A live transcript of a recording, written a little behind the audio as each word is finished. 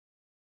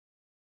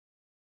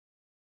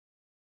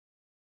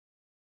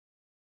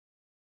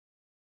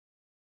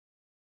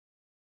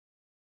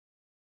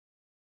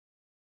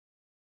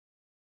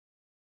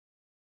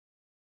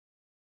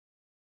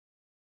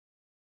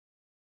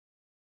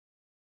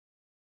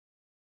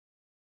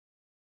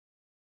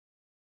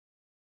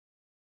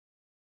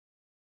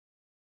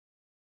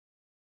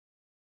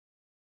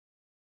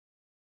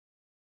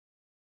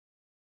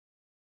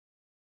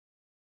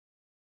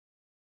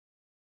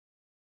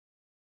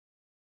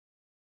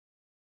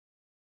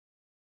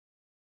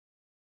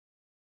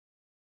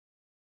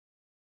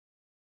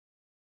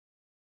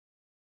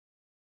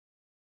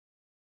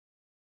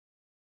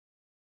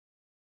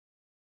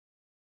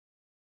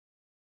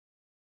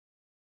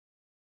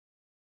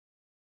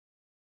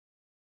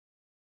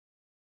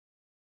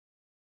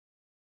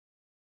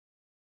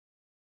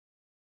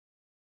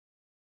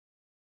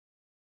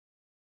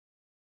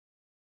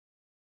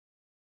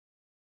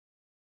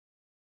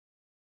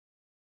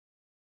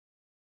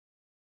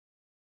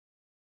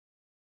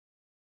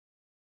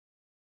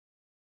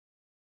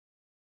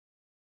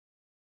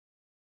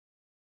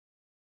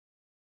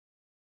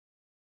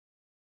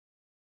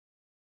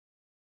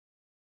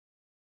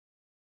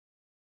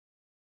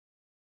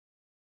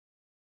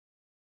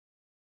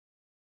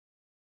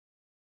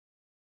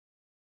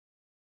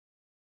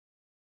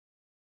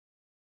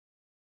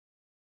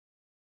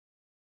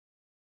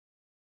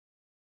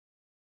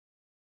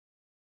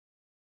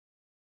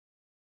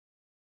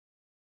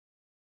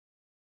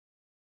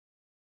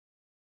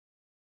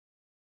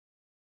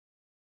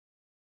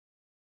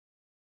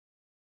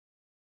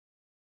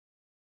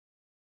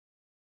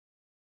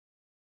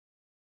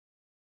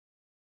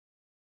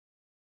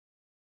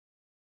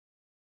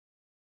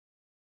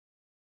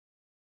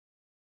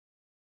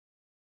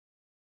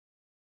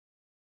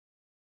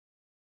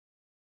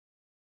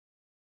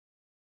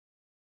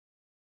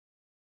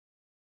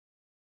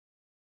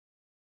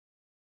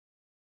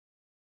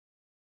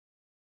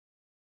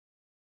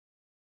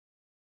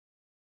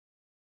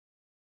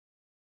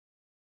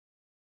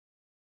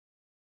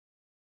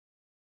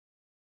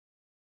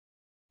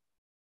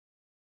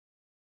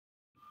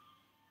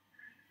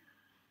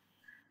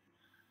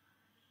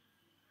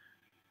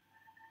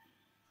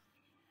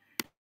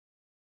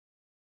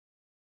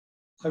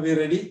Are we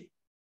ready?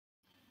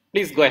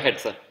 Please go ahead,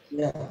 sir.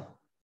 Yeah.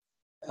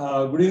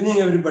 Good evening,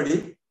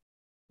 everybody.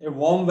 A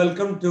warm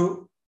welcome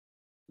to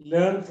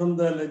Learn from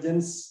the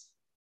Legends,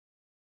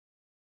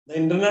 the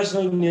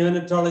International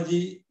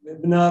Neonatology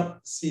webinar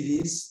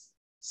series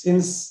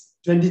since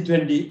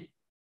 2020,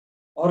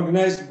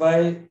 organized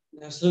by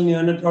National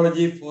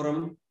Neonatology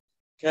Forum,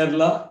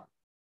 Kerala,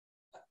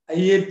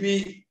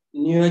 IAP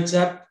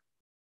NeoChap,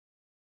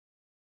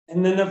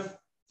 FNNF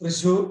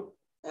Thrissur,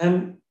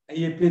 and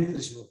IAP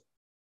Thrissur.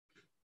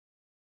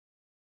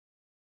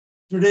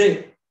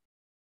 Today,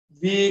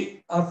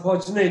 we are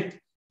fortunate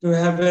to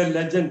have a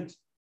legend,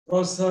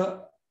 Prof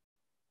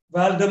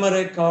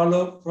Waldemar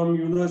Carlo from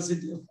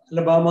University of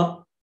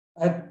Alabama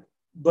at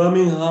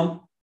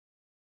Birmingham,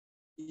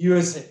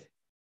 USA.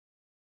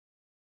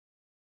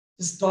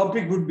 His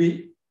topic would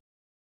be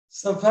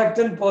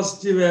surfactant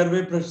positive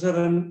airway pressure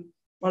and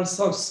pulse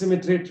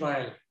oximetry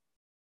trial,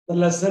 the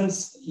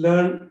lessons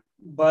learned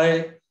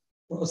by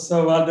Prof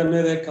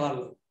Waldemar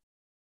Carlo.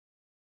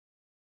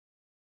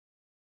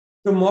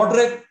 To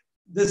moderate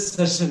this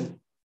session,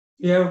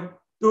 we have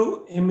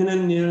two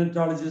eminent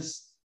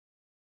neonatologists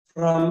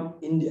from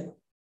India.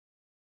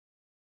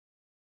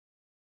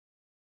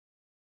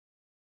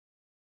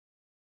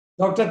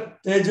 Dr.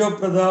 Tejo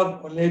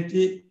Pradap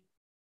Oleti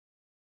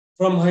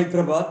from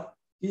Hyderabad.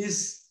 He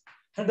is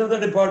head of the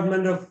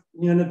Department of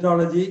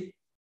Neonatology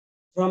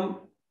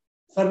from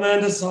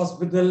Fernandez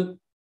Hospital,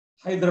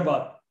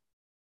 Hyderabad.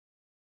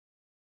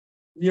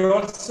 We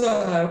also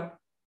have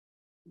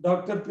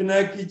Dr.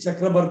 Pinaki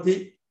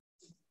Chakrabarti,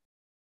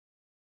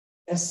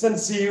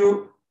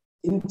 SNCU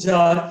in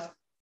charge,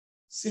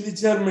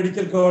 Silchar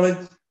Medical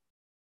College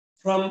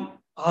from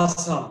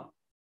Assam.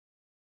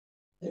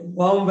 A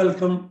warm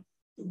welcome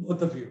to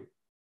both of you.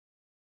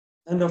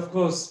 And of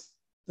course,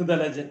 to the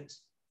legend.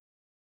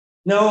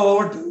 Now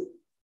over to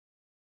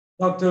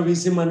Dr.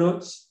 V.C.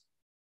 Manoj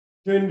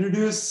to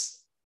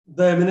introduce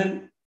the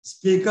eminent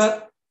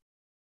speaker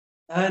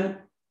and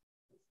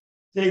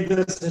take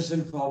the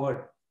session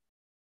forward.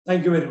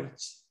 Thank you very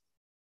much.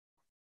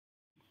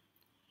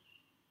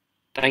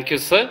 Thank you,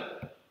 sir.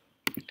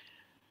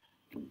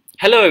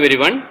 Hello,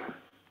 everyone.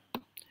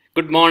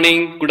 Good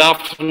morning, good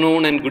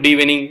afternoon, and good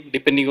evening,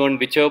 depending on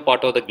whichever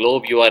part of the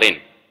globe you are in.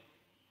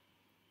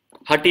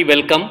 Hearty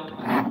welcome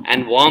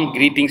and warm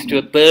greetings to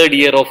a third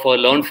year of our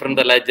Learn from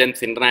the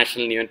Legends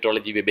International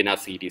Neonatology webinar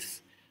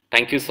series.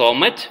 Thank you so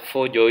much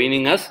for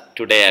joining us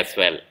today as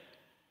well.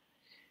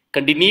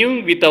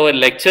 Continuing with our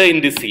lecture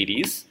in this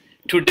series,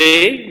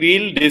 today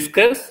we'll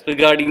discuss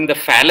regarding the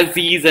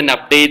fallacies and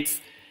updates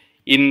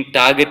in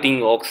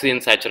targeting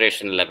oxygen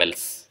saturation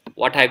levels.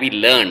 What have we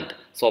learned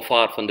so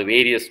far from the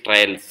various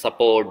trials,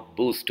 support,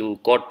 boost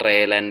 2, code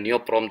trial, and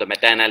neoprom, the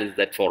meta-analysis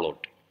that followed?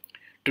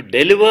 To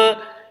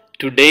deliver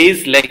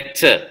today's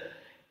lecture,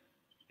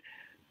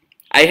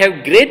 I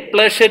have great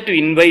pleasure to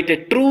invite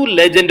a true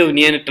legend of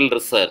neonatal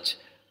research,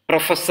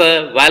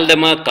 Professor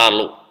Waldemar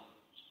Carlo,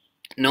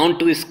 known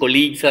to his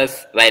colleagues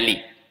as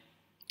Wally.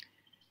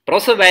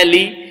 Professor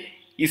Wally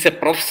is a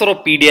professor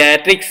of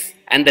pediatrics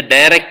and the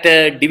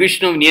director,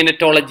 Division of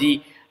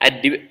Neonatology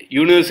at the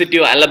University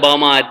of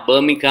Alabama at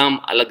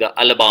Birmingham,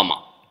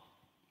 Alabama.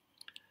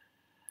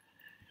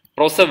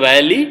 Professor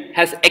Wally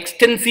has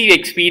extensive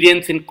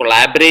experience in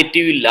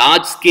collaborative,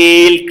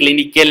 large-scale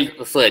clinical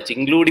research,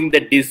 including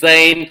the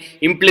design,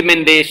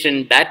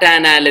 implementation, data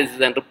analysis,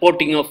 and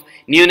reporting of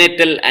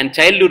neonatal and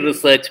childhood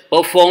research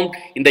performed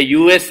in the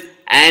US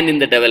and in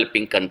the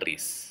developing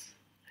countries.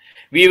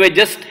 We were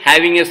just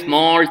having a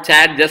small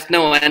chat just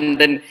now, and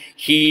then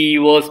he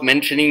was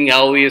mentioning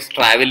how he is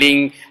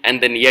traveling,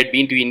 and then he had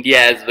been to India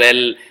as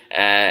well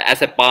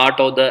as a part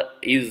of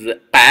his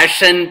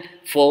passion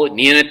for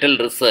neonatal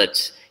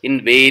research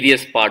in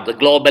various parts, the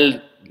global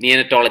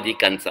neonatology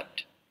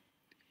concept.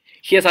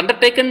 He has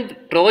undertaken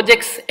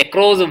projects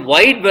across a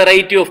wide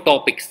variety of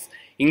topics,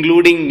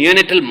 including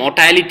neonatal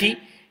mortality,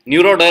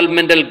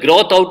 neurodevelopmental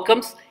growth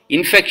outcomes,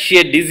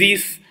 infectious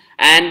disease,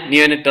 and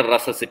neonatal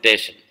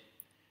resuscitation.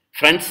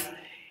 Friends,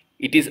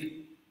 it is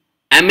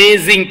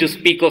amazing to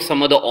speak of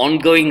some of the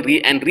ongoing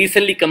and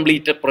recently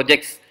completed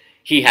projects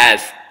he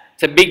has.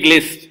 It's a big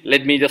list.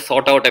 Let me just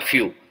sort out a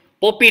few.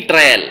 POPI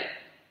trial,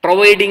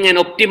 providing an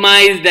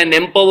optimized and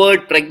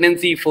empowered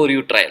pregnancy for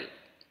you trial.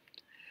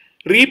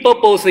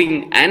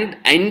 Repurposing and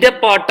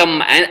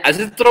endopartum and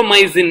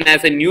azithromycin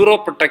as a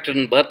neuroprotector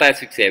in birth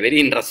asphyxia, very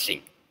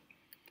interesting.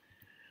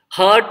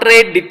 Heart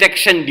rate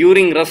detection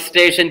during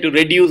resuscitation to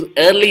reduce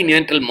early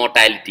neonatal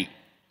mortality.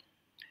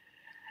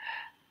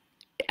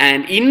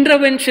 And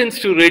interventions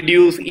to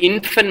reduce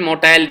infant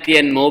mortality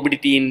and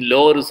morbidity in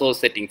low resource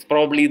settings,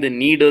 probably the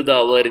need of the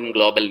hour in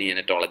global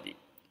neonatology.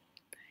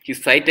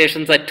 His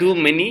citations are too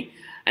many,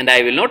 and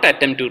I will not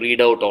attempt to read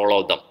out all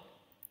of them.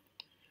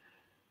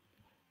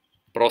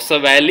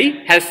 Professor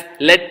Wally has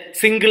led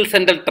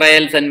single-center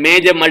trials and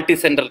major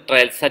multi-center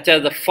trials, such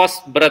as the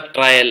first breath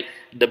trial,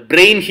 the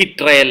brain hit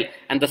trial,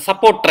 and the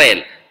support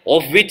trial,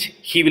 of which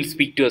he will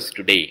speak to us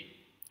today.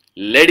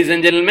 Ladies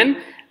and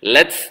gentlemen,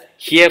 let's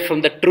hear from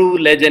the true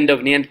legend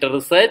of neonatal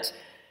research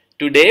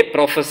today,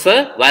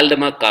 Professor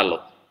Waldemar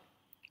Carlo.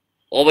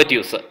 Over to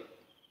you, sir.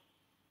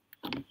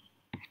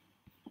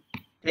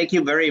 Thank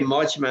you very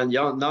much,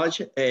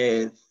 Manoj.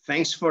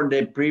 Thanks for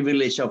the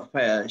privilege of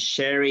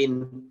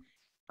sharing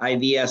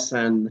ideas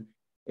and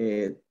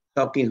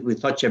talking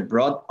with such a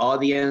broad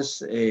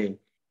audience.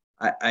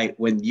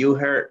 When you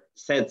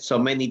said so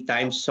many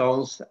time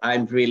zones,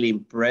 I'm really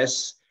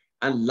impressed.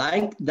 And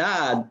like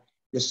that,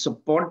 the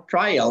support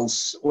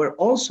trials were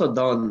also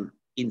done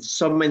in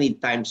so many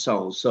time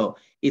zones. So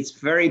it's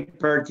very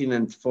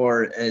pertinent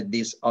for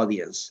this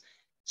audience.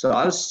 So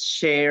I'll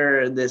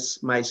share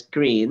my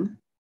screen.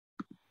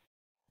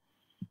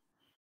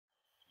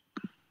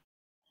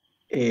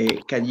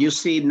 Can you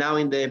see now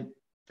in the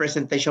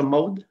presentation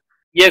mode?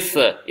 Yes,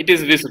 sir. It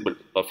is visible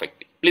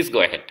perfectly. Please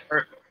go ahead.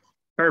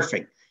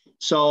 Perfect.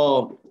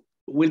 So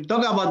we'll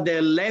talk about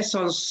the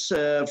lessons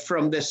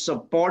from the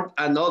support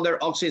and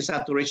other oxygen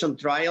saturation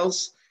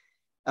trials.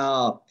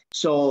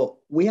 So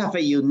we have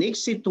a unique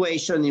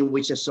situation in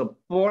which a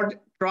support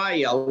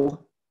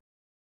trial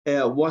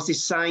was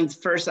designed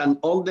first, and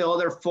all the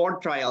other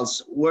 4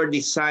 trials were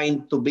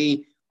designed to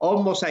be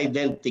almost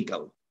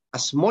identical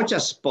as much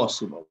as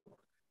possible.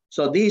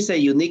 So this is a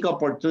unique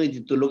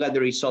opportunity to look at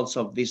the results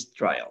of these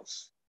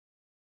trials.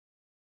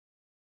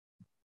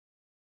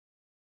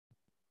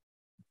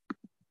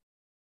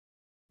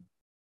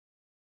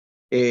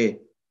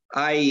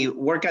 I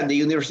work at the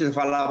University of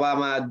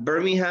Alabama at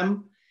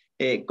Birmingham.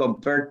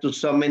 Compared to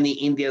so many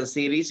Indian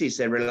cities, it's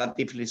a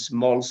relatively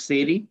small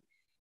city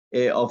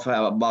of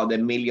about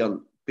 1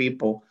 million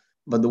people,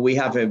 but we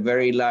have a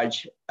very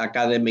large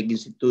academic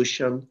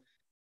institution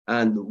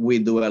and we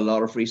do a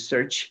lot of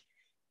research.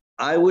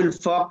 I will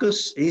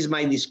focus, here's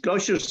my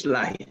disclosure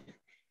slide.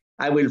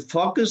 I will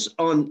focus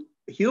on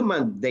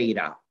human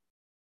data.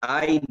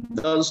 I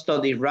don't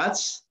study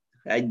rats.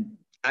 I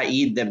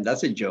eat them,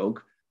 that's a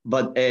joke.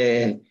 But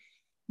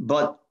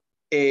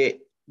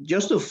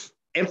just to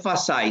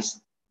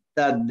emphasize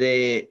that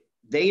the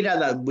data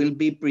that will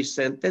be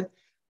presented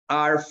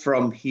are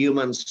from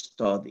human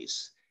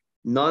studies,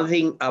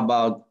 nothing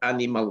about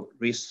animal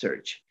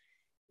research.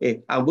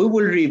 And we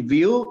will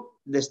review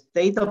the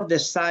state of the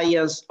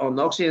science on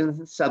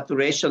oxygen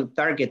saturation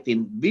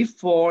targeting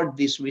before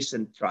these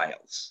recent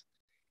trials.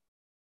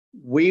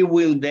 We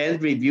will then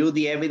review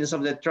the evidence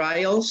of the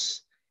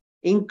trials,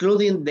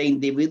 including the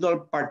individual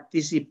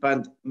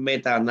participant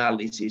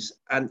meta-analysis.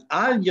 And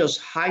I'll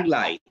just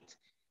highlight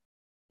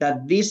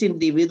that this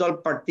individual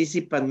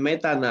participant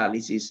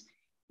meta-analysis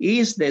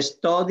is the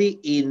study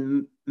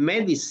in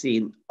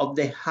medicine of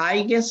the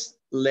highest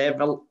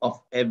level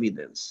of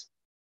evidence.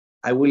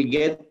 I will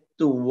get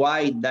to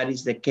why that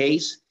is the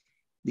case.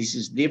 This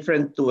is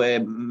different to a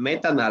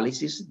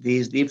meta-analysis.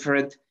 This is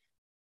different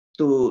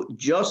to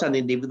just an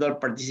individual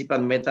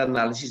participant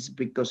meta-analysis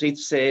because it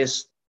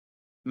says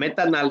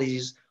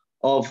meta-analysis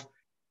of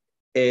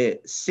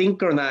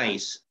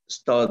synchronized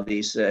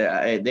studies.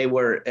 They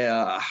were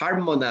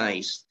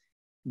harmonized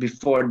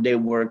before they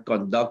were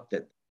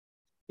conducted.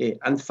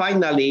 And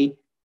finally,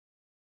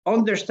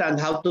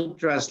 understand how to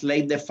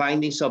translate the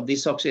findings of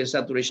these oxygen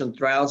saturation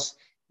trials.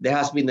 There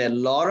has been a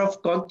lot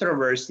of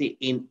controversy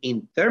in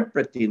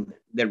interpreting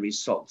the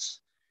results.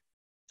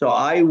 So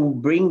I will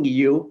bring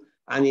you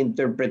an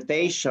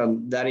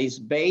interpretation that is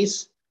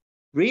based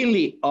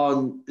really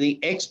on the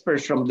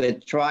experts from the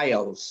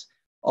trials.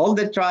 All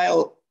the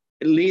trial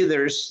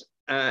leaders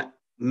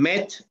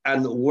met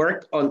and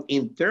worked on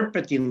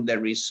interpreting the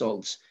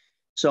results.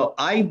 So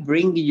I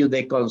bring you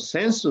the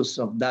consensus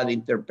of that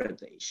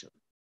interpretation.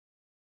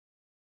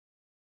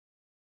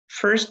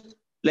 First,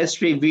 let's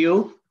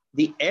review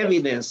the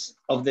evidence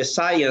of the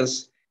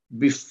science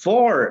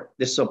before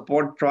the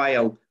support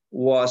trial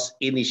was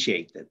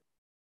initiated.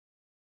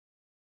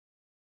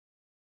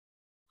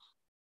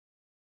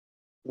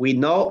 We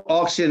know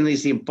oxygen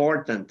is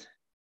important.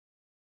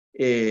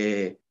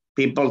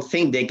 People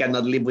think they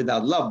cannot live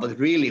without love, but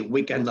really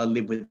we cannot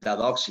live without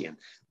oxygen.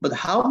 But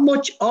how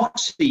much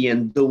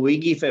oxygen do we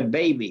give a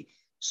baby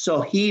so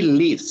he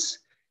lives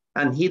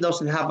and he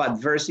doesn't have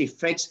adverse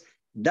effects?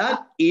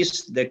 That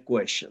is the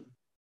question.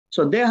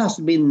 So there has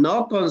been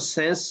no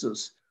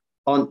consensus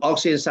on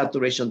oxygen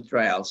saturation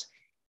trials.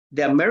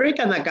 The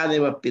American Academy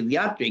of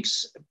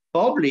Pediatrics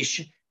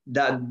published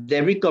that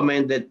they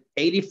recommended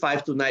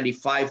 85 to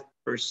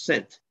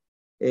 95%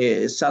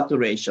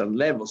 saturation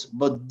levels,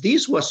 but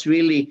this was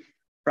really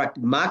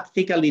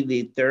pragmatically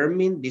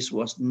determined. This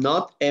was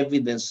not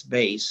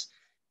evidence-based,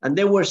 and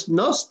there was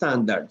no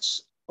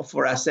standards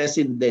for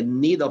assessing the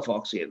need of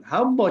oxygen.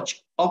 How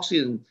much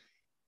oxygen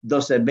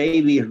does a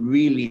baby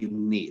really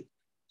need?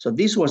 So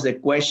this was the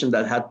question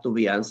that had to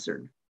be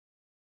answered.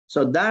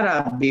 So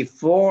data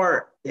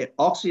before the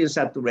oxygen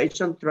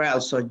saturation trial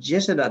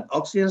suggested that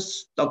oxygen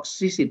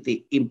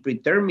toxicity in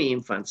preterm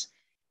infants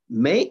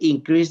may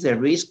increase the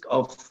risk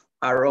of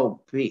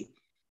ROP.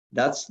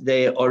 That's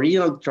the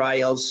original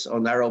trials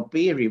on ROP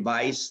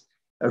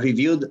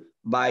reviewed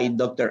by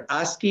Dr.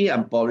 Askey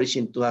and published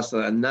in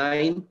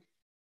 2009,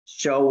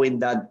 showing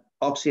that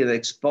oxygen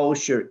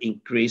exposure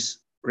increased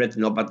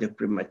retinopathy of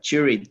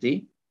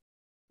prematurity.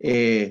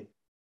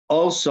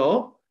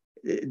 Also,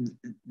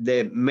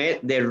 the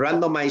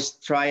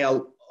randomized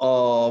trial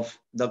of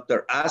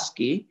Dr.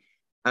 Askey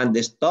and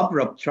the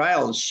stop-drop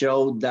trial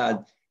showed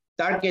that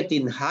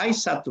targeting high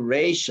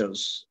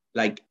saturations,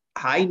 like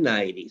high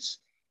 90s,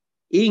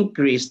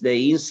 increased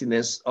the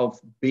incidence of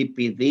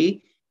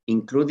BPD,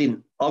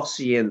 including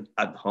oxygen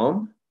at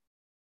home.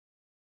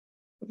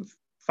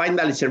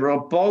 Finally,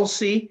 cerebral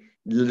palsy,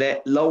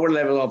 lower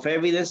level of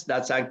evidence.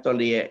 That's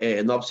actually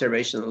an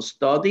observational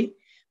study.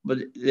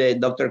 But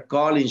Dr.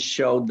 Collins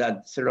showed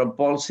that cerebral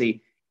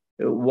palsy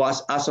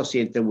was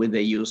associated with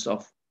the use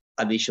of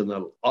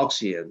additional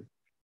oxygen.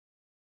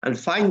 And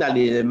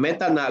finally, the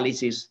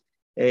meta-analysis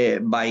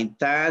by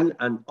Tan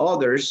and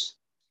others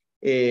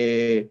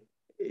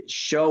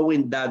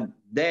showing that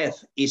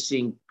death is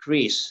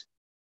increased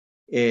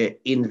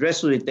in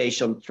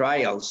resuscitation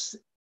trials.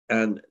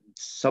 And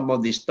some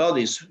of the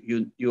studies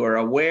you are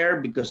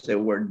aware because they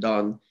were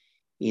done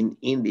in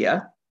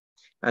India.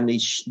 And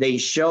they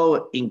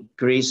show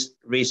increased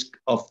risk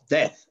of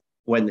death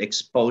when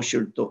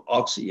exposure to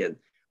oxygen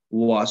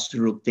was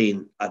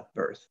routine at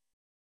birth.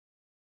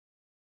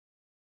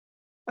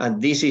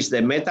 And this is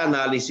the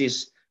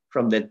meta-analysis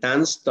from the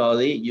TAN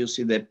study. You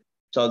see the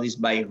studies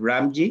by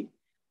Ramji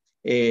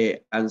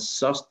and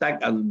Sostak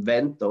and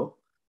Vento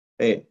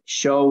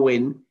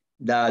showing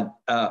that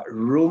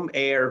room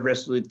air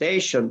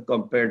resuscitation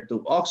compared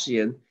to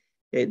oxygen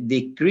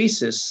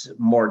decreases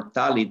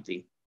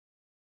mortality.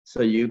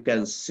 So you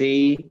can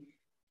see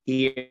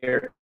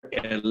here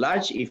a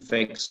large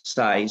effect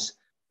size,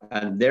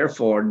 and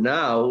therefore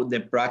now the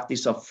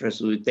practice of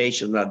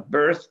resuscitation at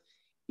birth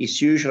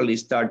is usually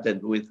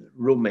started with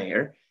room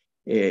air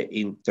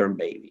in term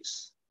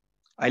babies.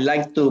 I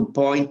like to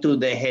point to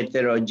the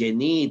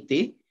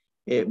heterogeneity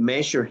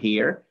measure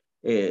here,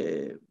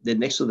 the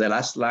next to the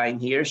last line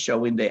here,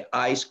 showing the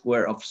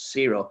I-square of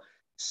 0,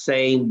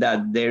 saying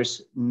that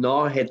there's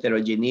no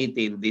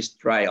heterogeneity in these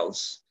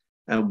trials,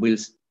 and we'll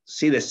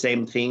see the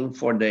same thing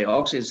for the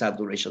oxygen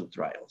saturation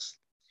trials.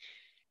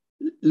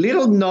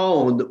 Little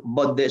known,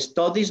 but the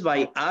studies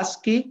by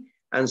Askey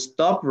and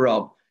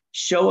Stop-Drop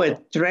show a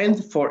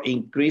trend for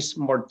increased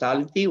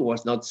mortality,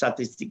 was not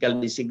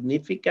statistically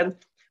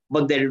significant,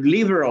 but the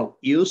liberal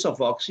use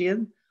of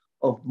oxygen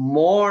of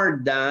more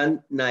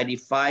than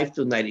 95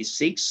 to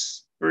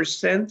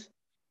 96%,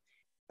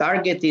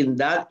 targeting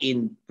that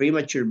in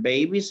premature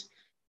babies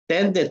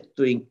tended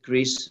to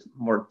increase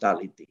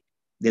mortality.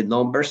 The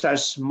numbers are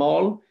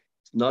small,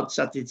 not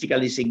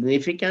statistically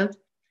significant,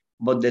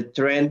 but the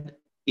trend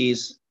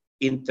is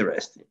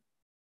interesting.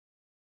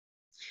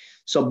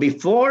 So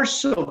before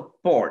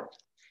support,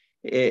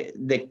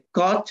 the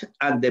CUT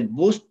and the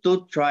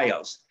BOOST-2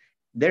 trials,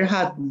 there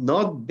had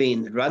not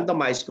been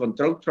randomized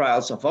controlled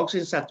trials of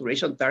oxygen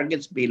saturation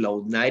targets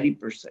below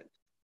 90%.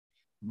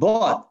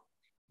 But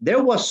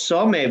there was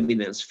some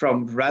evidence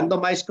from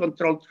randomized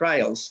controlled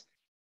trials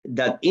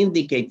that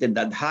indicated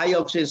that high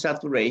oxygen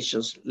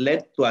saturations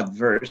led to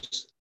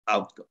adverse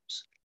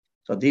outcomes.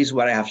 So this is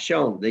what I have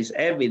shown. There's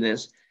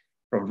evidence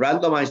from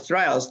randomized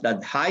trials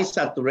that high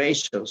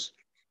saturations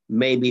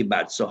may be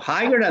bad. So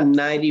higher than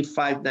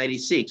 95,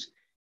 96,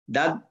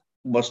 that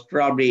was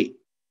probably,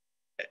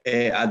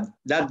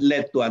 that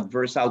led to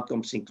adverse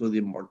outcomes,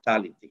 including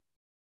mortality.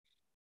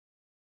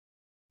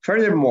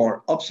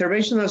 Furthermore,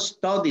 observational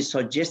studies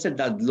suggested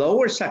that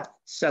lower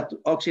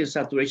oxygen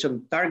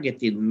saturation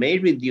targeting may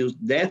reduce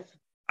death,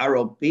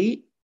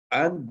 ROP,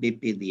 and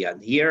BPD.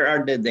 And here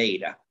are the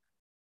data.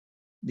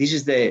 This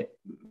is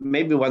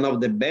maybe one of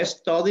the best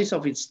studies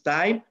of its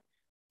type.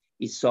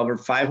 It's over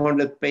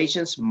 500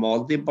 patients,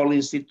 multiple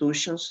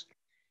institutions,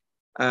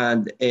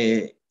 and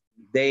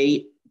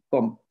they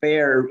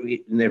compare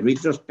in a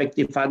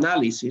retrospective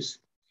analysis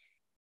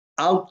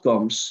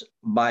outcomes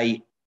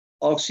by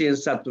oxygen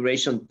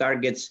saturation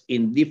targets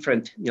in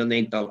different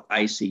neonatal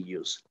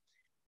ICUs.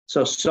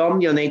 So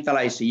some neonatal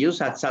ICUs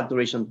had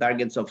saturation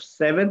targets of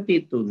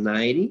 70 to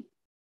 90,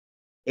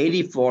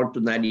 84 to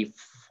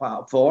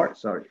 94,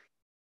 sorry,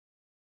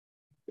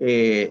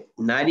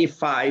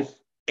 95,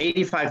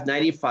 85,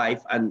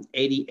 95, and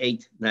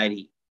 88,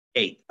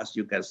 98, as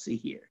you can see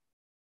here.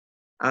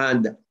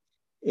 And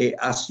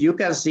as you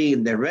can see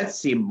in the red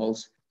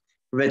symbols,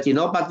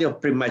 retinopathy of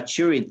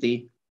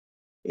prematurity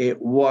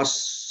was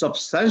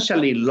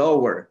substantially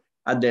lower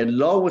at the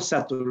lowest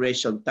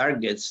saturation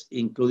targets,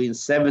 including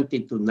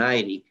 70 to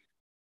 90%.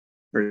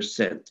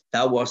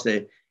 That was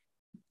the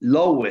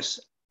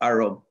lowest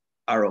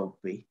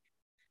ROP.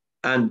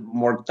 And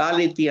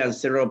mortality and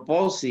cerebral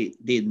palsy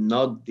did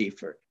not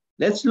differ.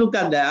 Let's look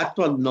at the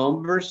actual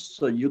numbers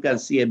so you can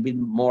see a bit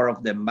more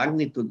of the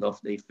magnitude of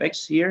the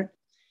effects here.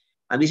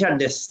 And these are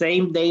the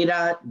same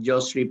data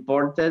just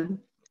reported,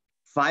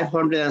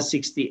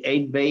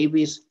 568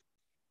 babies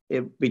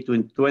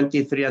between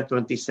 23 and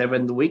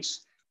 27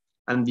 weeks.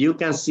 And you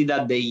can see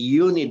that the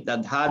unit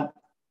that had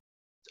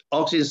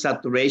oxygen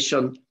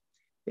saturation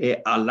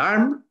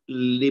alarm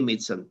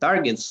limits and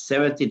targets,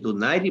 70 to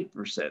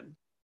 90%,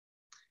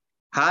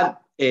 had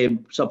a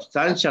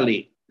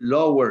substantially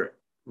lower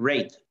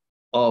rate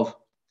of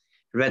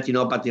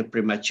retinopathy of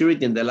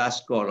prematurity in the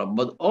last column,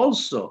 but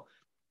also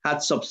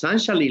had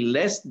substantially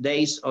less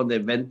days on the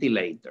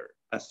ventilator,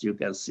 as you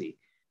can see,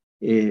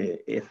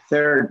 a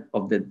third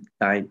of the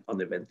time on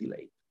the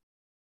ventilator.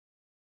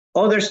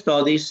 Other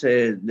studies,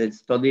 the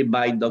study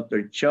by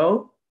Dr.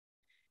 Cho,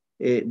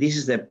 this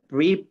is a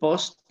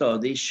pre-post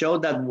study,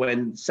 showed that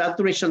when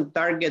saturation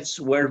targets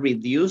were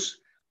reduced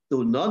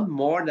to not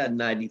more than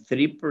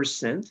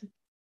 93%,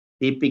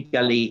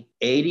 typically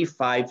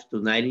 85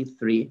 to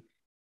 93,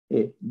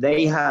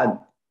 they had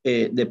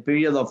the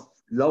period of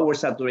lower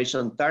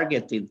saturation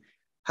targeting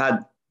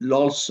had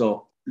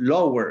also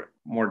lower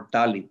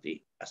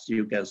mortality, as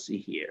you can see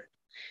here.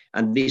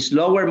 And this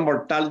lower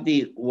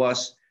mortality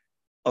was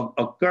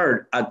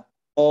occurred at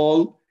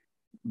all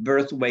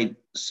birth weight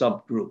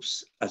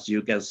subgroups, as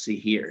you can see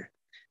here,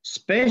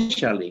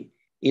 especially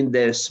in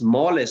the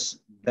smallest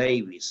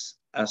babies,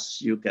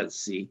 as you can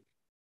see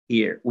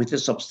here, with a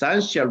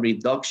substantial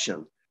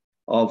reduction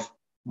of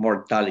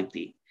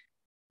mortality.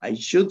 I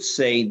should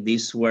say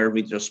these were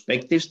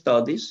retrospective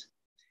studies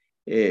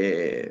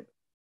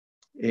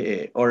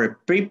or a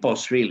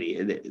pre-post, really.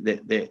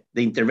 The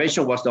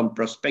intervention was done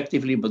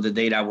prospectively, but the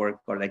data were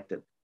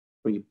collected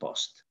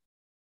pre-post.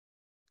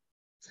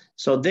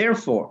 So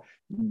therefore,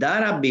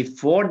 data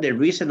before the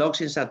recent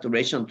oxygen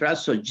saturation trial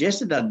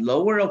suggested that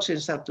lower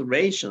oxygen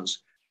saturations,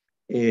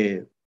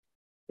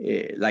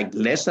 like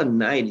less than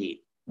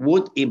 90,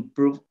 would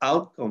improve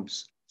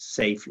outcomes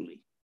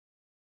safely.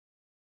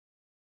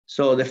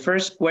 So the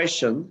first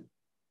question,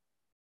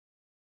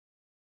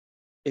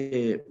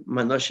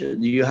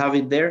 Manoj, do you have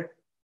it there?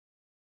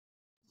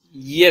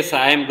 Yes,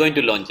 I am going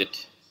to launch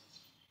it.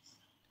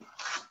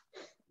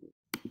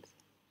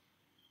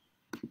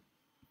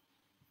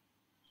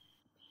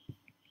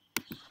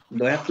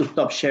 Do I have to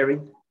stop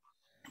sharing?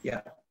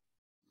 Yeah.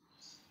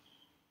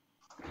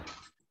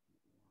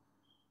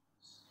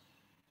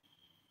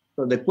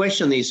 So the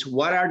question is,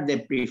 what are the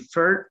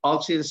preferred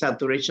oxygen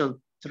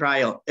saturation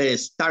trial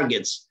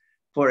targets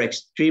for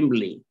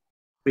extremely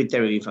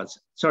preterm infants?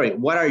 Sorry,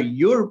 what are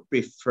your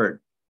preferred?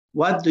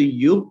 What do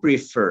you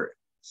prefer?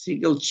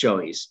 Single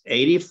choice,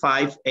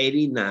 85,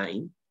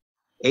 89,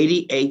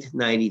 88,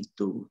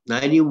 92,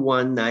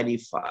 91,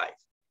 95,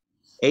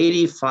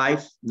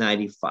 85,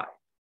 95.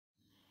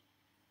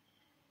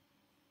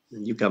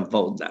 And you can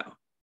vote now.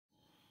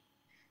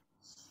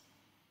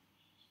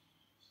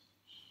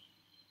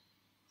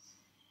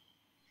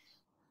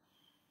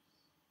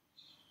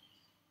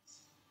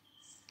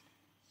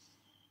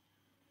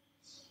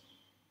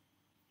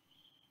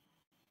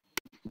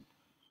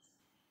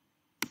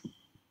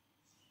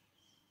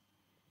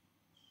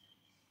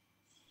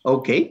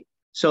 Okay,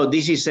 so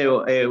this is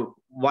a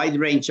wide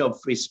range of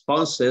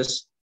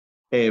responses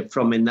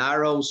from a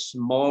narrow,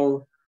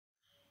 small,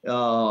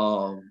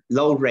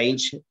 low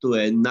range to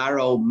a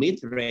narrow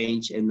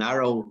mid-range, a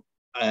narrow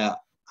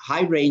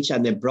high range,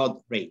 and a broad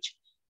range.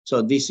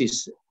 So this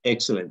is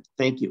excellent.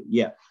 Thank you.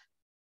 Yeah.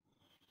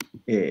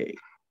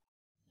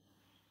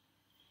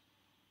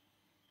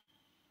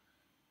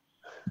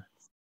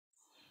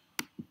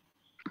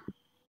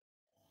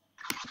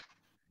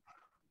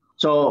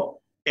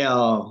 So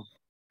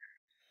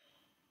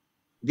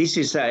this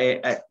is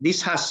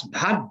this has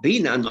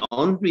been an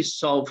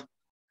unresolved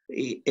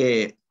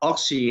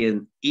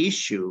oxygen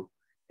issue.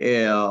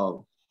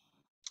 There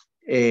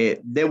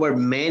were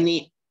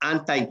many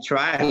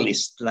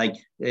anti-trialists, like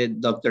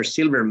Dr.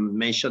 Silver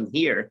mentioned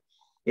here.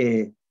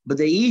 But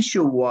the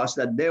issue was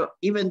that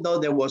even though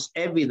there was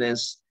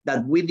evidence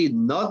that we did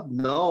not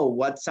know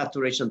what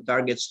saturation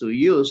targets to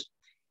use,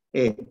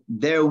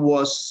 there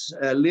was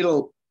a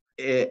little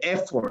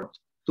effort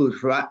to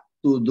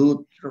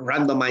do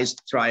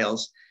randomized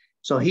trials.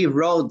 So he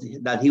wrote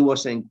that he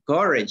was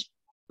encouraged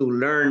to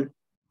learn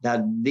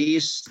that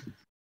these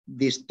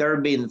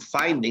disturbing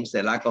findings,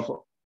 the lack of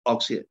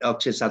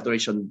oxygen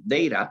saturation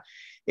data,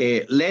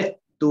 led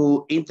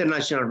to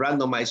international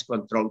randomized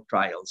controlled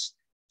trials.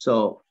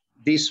 So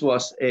this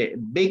was a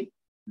big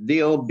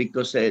deal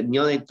because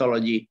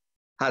neonatology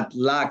had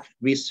lacked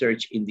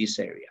research in this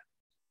area.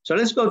 So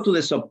let's go to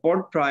the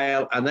support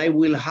trial, and I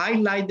will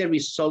highlight the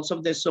results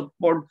of the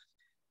support,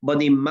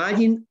 but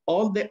imagine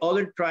all the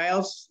other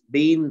trials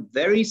being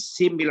very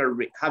similar,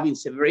 having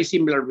very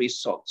similar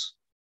results.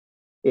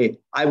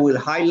 I will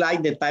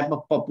highlight the type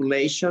of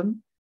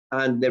population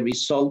and the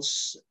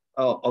results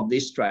of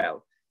this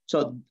trial.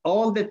 So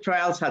all the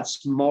trials had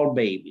small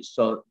babies.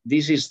 So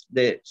this is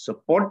the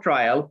support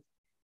trial.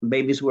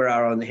 Babies were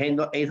around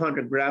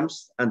 800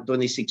 grams and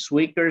 26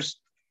 weekers.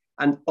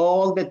 And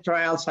all the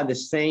trials had the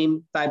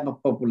same type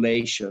of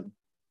population.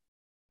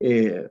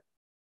 The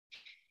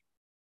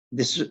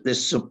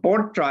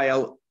support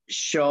trial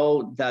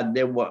showed that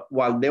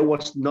while there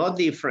was no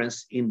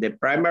difference in the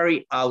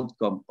primary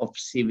outcome of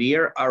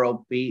severe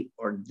ROP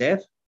or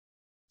death,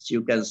 as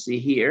you can see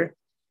here,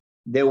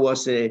 there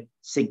was a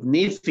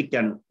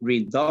significant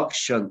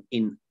reduction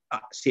in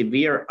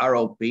severe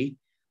ROP,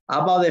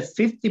 about a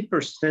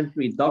 50%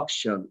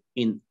 reduction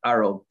in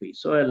ROP.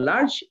 So a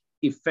large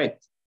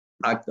effect,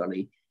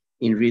 actually,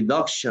 in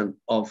reduction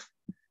of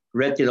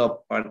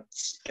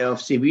retinopathy,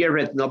 of severe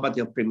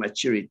retinopathy of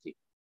prematurity.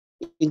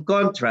 In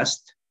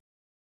contrast,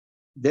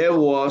 there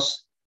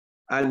was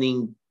an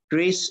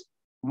increased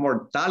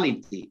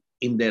mortality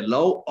in the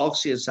low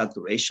oxygen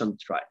saturation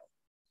trial.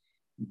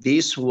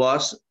 This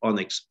was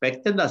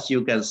unexpected, as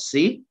you can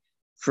see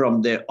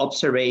from the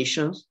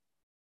observations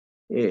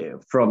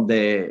from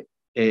the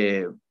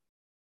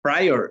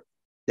prior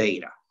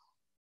data.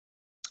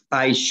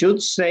 I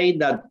should say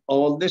that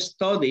all the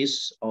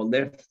studies, all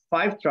the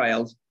 5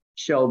 trials,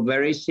 show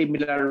very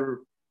similar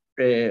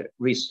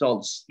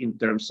results in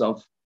terms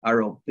of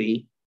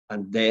ROP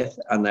and death,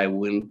 and I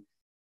will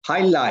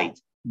highlight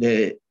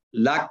the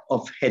lack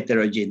of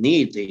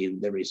heterogeneity in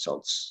the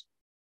results.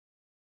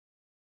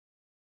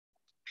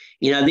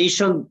 In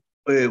addition,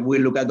 we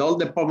look at all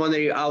the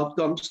pulmonary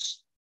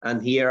outcomes,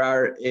 and here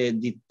are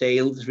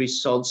detailed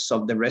results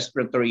of the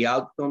respiratory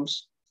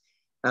outcomes.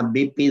 And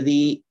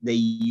BPD, the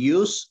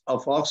use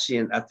of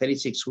oxygen at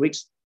 36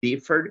 weeks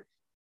differed.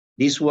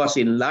 This was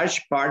in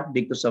large part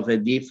because of a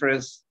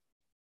difference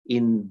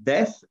in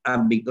death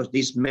and because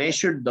this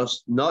measure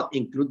does not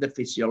include the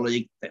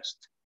physiologic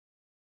test.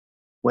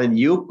 When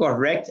you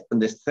correct on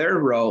the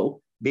 3rd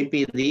row,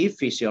 BPD,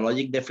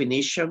 physiologic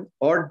definition,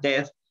 or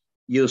death,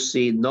 you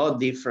see no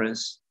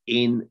difference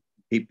in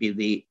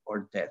BPD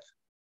or death.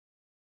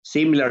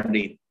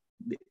 Similarly,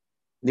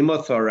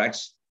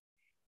 pneumothorax,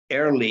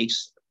 air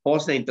leaks,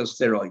 postnatal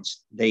steroids,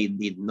 they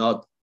did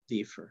not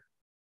differ.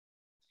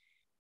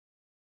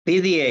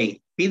 PDA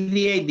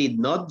did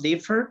not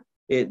differ.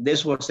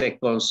 This was a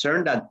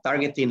concern that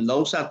targeting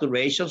low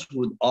saturations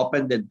would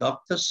open the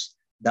ductus.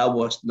 That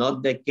was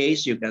not the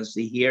case. You can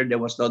see here there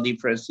was no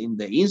difference in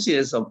the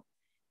incidence of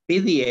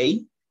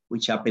PDA,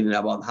 which happened in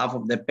about half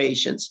of the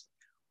patients,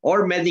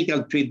 or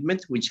medical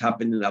treatment, which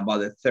happened in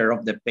about 1/3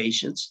 of the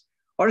patients,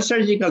 or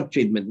surgical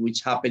treatment,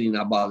 which happened in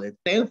about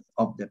 1/10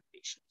 of the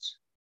patients.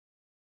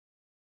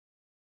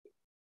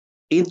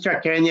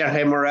 Intracranial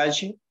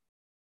hemorrhage,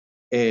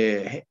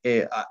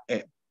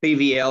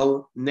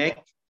 PVL,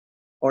 neck,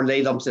 or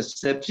late onset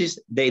sepsis,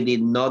 they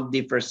did not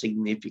differ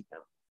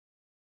significantly.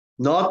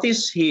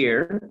 Notice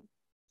here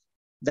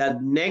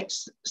that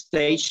next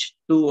stage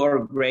 2 or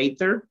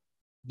greater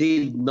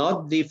did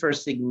not differ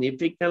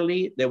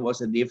significantly. There was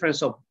a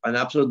difference of an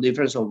absolute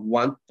difference of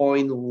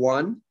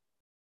 1.1.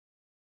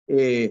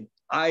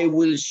 I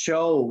will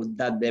show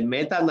that the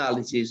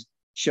meta-analysis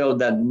showed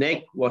that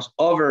neck was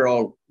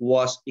overall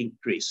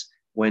increased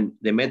when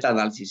the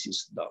meta-analysis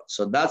is done.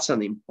 So that's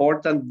an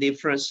important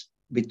difference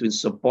between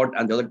support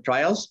and the other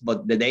trials,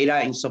 but the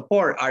data in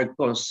support are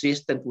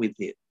consistent with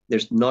it.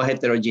 There's no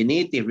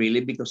heterogeneity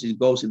really because it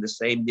goes in the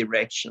same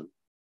direction.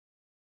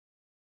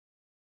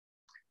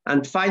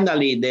 And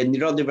finally, the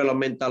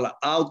neurodevelopmental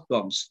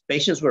outcomes.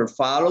 Patients were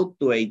followed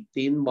to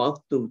 18-month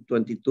to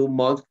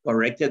 22-month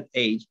corrected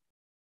age.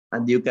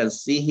 And you can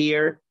see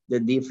here the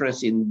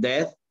difference in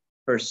death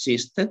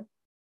persisted.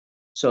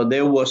 So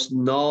there was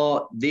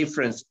no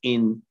difference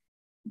in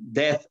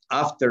death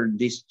after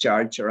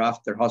discharge or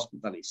after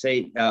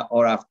hospitalization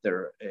or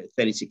after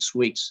 36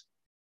 weeks.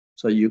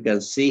 So you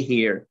can see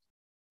here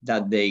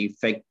that the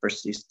effect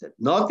persisted.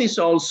 Notice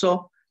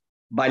also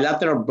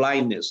bilateral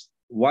blindness,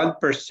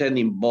 1%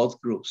 in both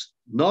groups,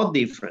 no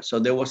difference. So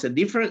there was a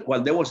difference,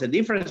 well, there was a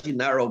difference in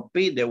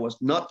ROP, there was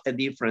not a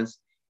difference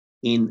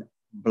in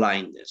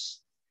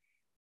blindness.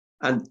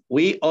 And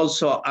we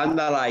also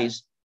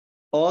analyzed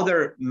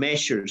other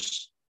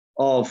measures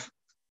of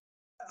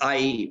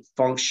eye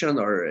function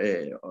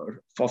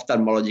or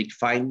ophthalmologic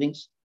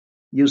findings.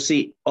 You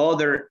see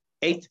other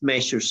 8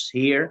 measures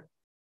here,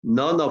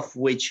 none of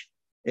which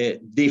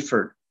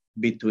differ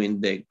between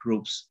the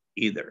groups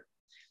either.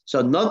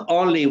 So not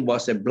only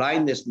was the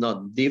blindness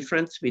not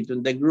different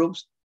between the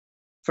groups,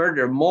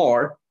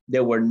 furthermore,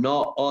 there were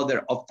no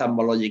other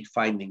ophthalmologic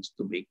findings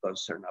to be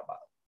concerned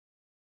about.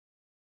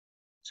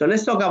 So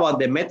let's talk about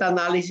the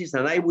meta-analysis,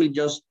 and I will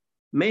just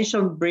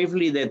mention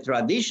briefly the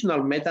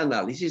traditional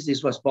meta-analysis.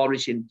 This was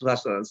published in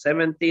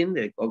 2017,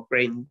 the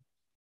Cochrane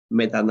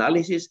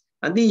meta-analysis,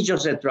 and this is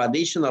just a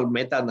traditional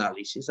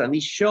meta-analysis, and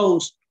it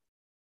shows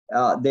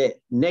the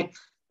neck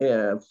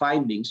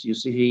findings. You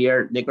see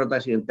here,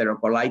 necrotizing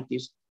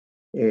enterocolitis,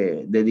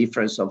 the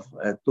difference of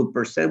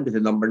 2% with the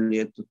number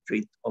needed to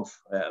treat of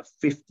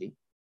 50.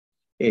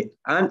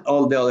 And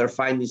all the other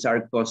findings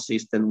are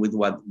consistent with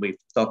what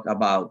we've talked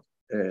about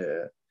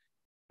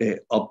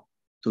up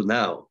to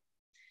now.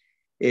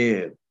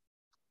 The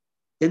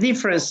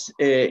difference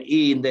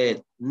in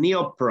the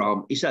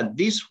Neoprom is that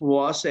this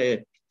was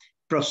a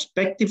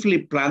prospectively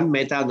planned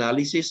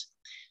meta-analysis.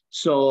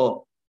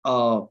 So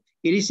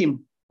it is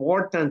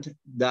important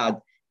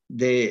that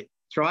the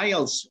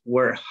trials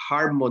were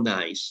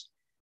harmonized.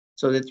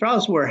 So the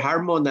trials were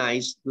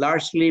harmonized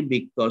largely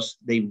because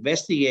the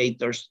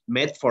investigators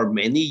met for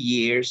many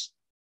years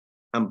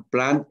and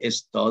planned a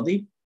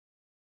study.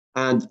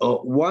 And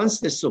once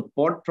the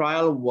support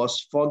trial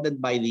was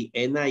funded by the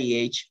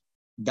NIH,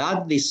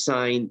 that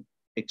design,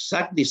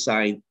 exact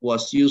design,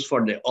 was used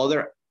for the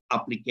other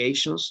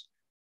applications.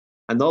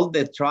 And all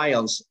the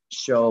trials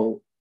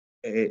show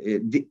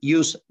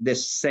use the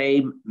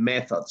same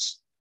methods.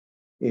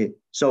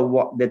 So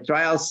what the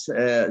trials,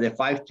 the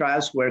 5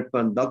 trials were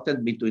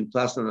conducted between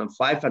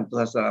 2005 and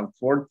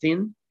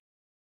 2014,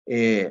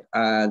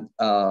 and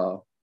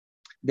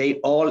they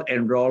all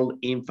enrolled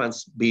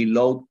infants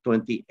below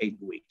 28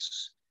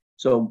 weeks.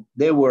 So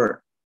they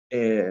were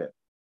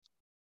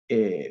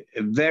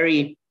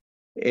very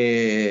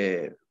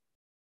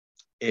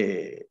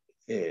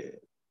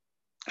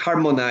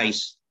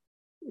harmonized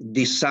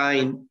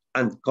design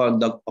and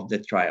conduct of the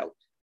trial.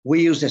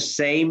 We use the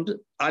same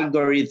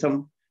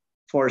algorithm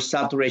for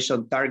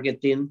saturation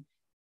targeting.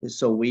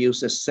 So we use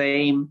the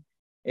same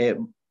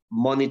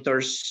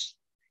monitors.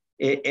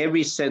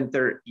 Every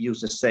center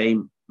uses the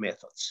same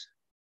methods.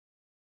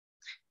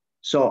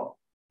 So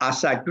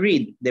as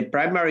agreed, the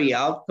primary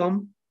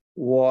outcome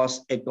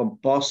was a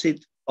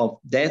composite of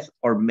death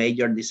or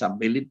major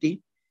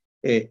disability.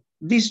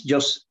 This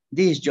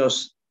is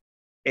just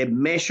a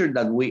measure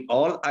that we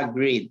all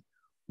agreed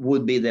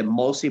would be the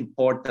most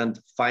important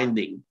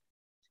finding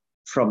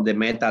from the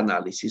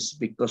meta-analysis,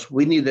 because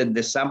we needed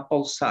the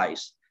sample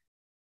size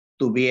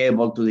to be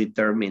able to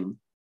determine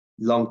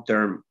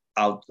long-term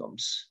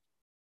outcomes.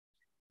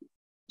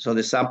 So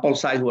the sample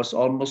size was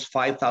almost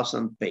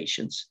 5,000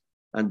 patients,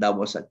 and that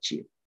was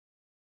achieved.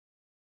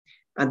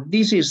 And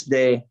this is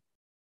the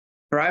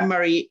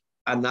primary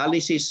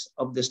analysis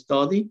of the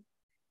study.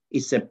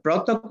 It's a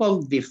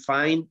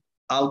protocol-defined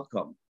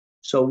outcome.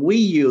 So we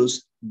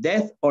use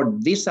death or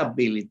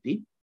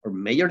disability or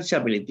major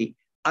disability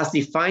as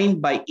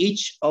defined by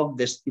each of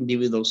the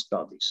individual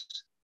studies.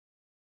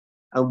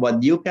 And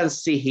what you can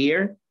see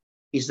here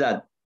is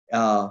that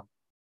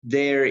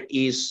there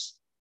is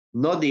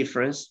no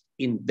difference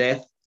in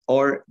death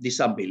or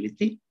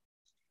disability.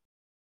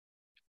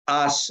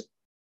 As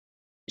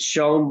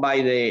shown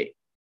by the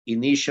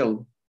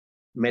initial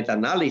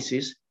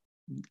meta-analysis,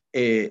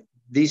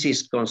 this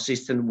is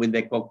consistent with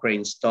the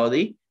Cochrane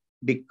study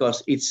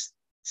because it's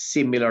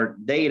similar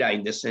data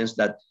in the sense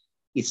that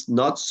it's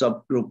not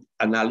subgroup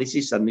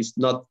analysis and it's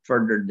not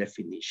further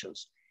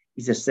definitions.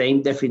 It's the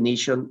same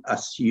definition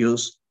as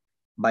used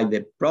by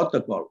the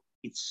protocol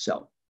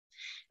itself.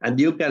 And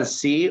you can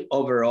see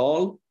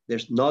overall,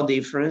 there's no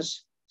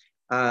difference.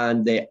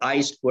 And the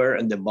I-square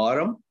at the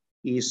bottom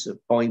is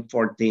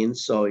 0.14,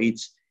 so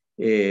it's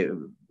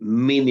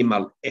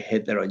minimal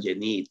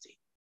heterogeneity.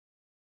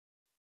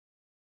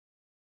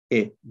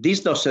 This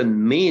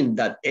doesn't mean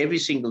that every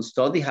single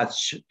study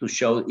has to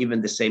show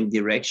even the same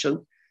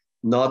direction.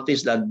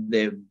 Notice that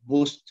the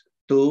Boost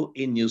 2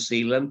 in New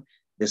Zealand,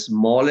 the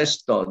smallest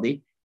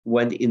study,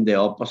 went in the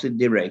opposite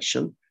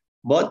direction,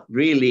 but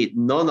really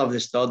none of the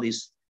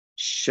studies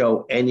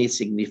show any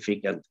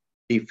significant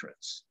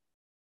difference.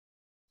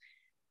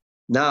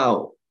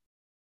 Now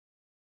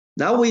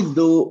we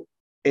do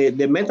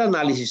the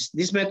meta-analysis.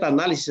 This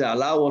meta-analysis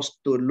allows us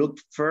to look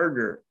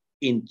further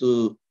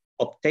into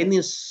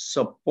obtaining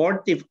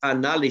supportive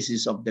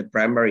analysis of the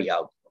primary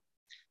outcome.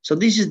 So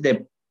this is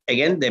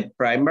again the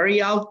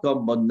primary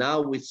outcome, but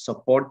now with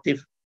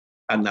supportive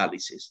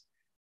analysis,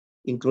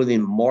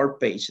 including more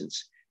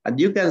patients. And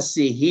you can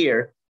see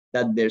here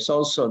that there's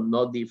also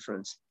no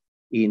difference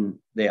in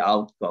the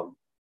outcome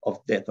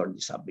of death or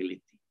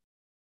disability.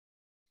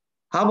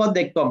 How about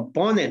the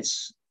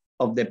components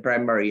of the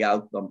primary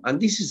outcome? And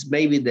this is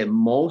maybe the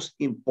most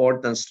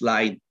important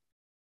slide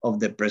of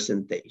the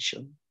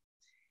presentation.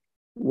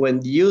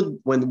 When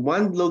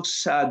one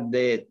looks at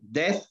the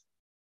death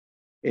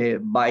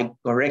by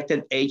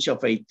corrected age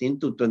of 18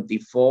 to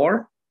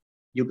 24,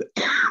 you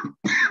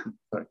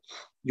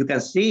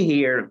can see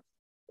here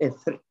a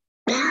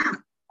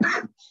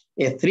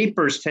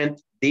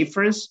 3%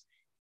 difference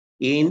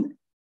in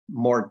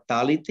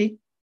mortality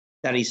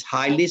that is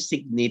highly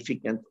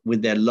significant,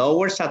 with the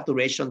lower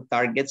saturation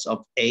targets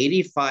of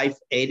 85,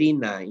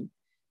 89,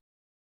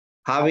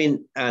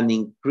 having an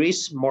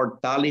increased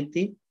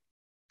mortality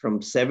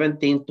from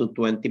 17 to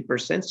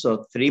 20%,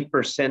 so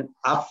 3%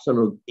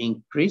 absolute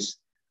increase,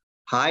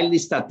 highly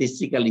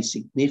statistically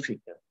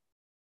significant.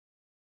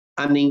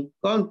 And in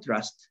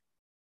contrast,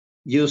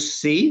 you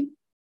see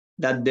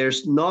that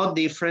there's no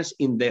difference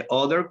in the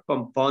other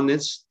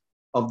components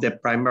of the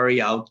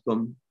primary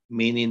outcome,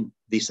 meaning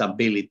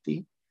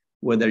disability,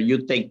 whether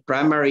you take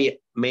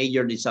primary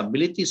major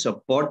disability,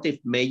 supportive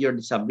major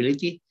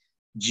disability,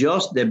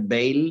 just the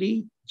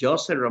Bailey,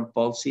 just cerebral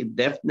palsy,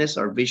 deafness,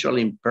 or visual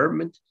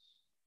impairment,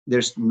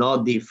 there's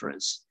no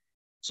difference.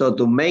 So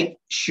to make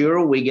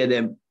sure we get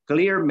a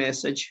clear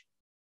message,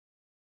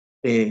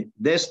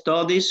 the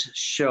studies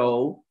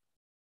show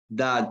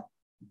that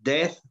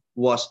death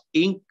was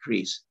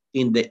increased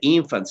in the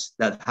infants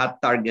that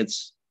had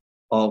targets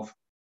of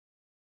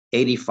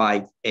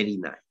 85,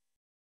 89.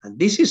 And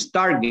this is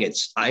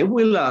targets. I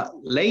will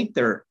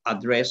later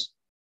address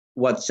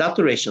what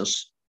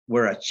saturations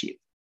were achieved.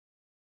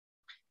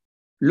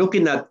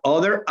 Looking at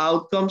other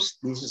outcomes,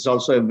 this is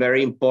also a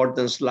very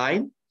important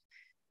slide.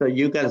 So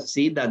you can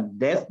see that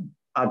death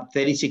at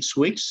 36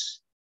 weeks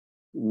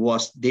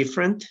was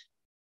different.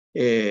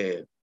 Again,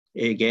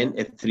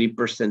 a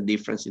 3%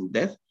 difference in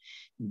death.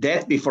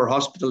 Death before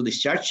hospital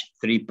discharge,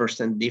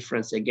 3%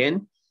 difference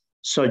again,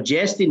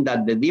 suggesting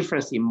that the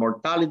difference in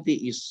mortality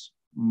is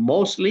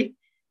mostly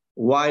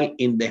while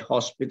in the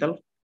hospital.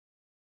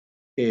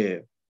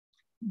 You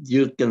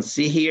can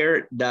see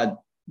here that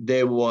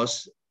there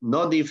was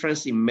no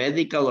difference in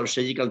medical or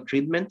surgical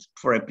treatment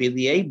for a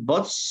PDA,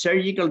 but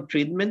surgical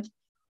treatment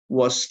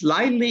was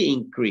slightly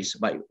increased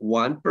by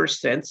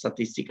 1%,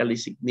 statistically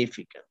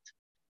significant.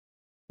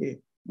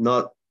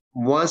 Not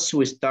once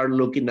we start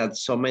looking at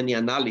so many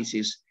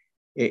analyses,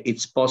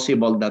 it's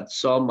possible that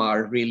some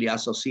are really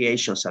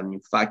associations. And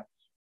in fact,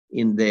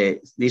 in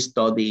this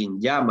study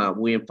in JAMA,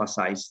 we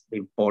emphasize the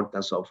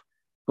importance of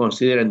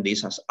considering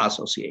these as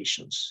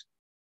associations.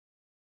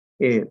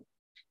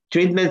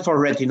 Treatment for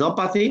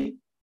retinopathy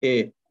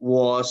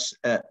was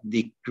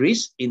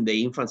decreased in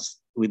the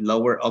infants with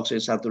lower oxygen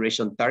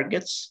saturation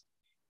targets,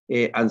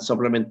 and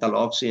supplemental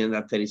oxygen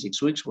at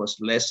 36 weeks was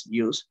less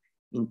used.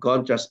 In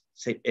contrast,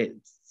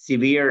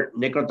 severe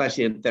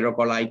necrotizing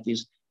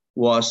enterocolitis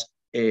was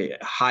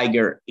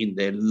higher in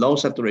the low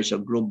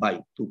saturation group by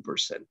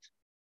 2%.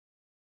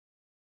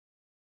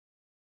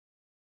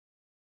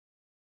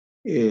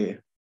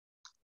 There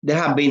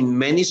have been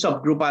many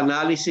subgroup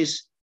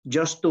analyses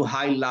just to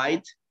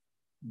highlight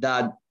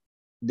that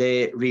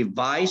the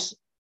revised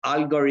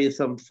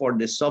algorithm for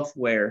the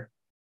software,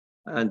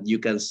 and you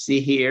can see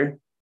here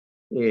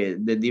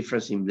the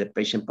difference in the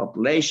patient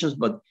populations,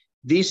 but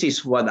this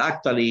is what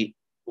actually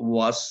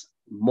was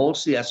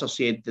mostly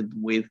associated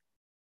with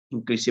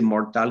increasing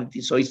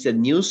mortality. So it's a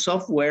new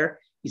software.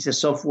 It's a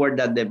software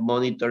that the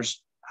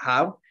monitors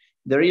have.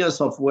 The real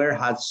software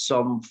has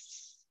some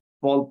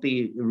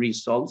faulty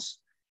results.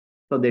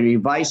 So the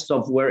revised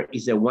software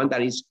is the one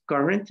that is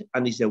current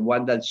and is the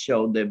one that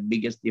showed the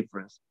biggest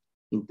difference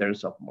in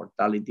terms of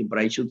mortality. But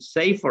I should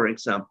say, for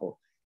example,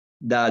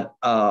 that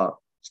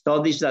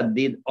studies that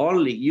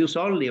use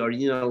only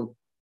original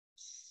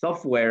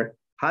software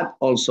had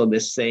also the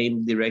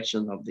same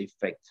direction of the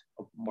effect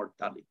of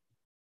mortality.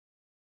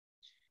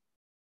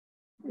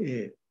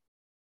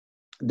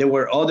 There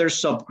were other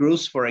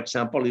subgroups. For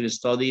example, if the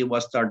study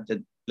was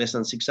started less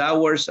than 6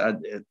 hours,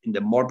 in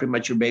the more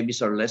premature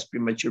babies or less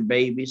premature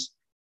babies,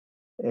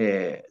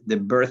 the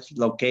birth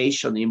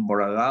location in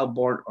Boragal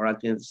born or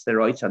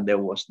anti-steroids, and there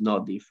was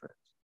no difference.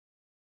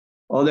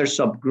 Other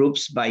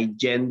subgroups by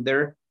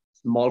gender,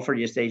 small for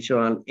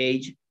gestational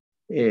age,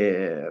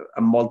 a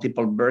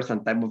multiple birth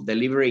and time of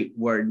delivery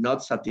were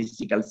not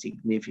statistically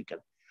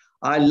significant.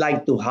 I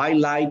like to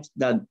highlight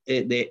that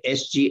the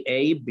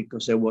SGA,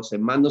 because there was a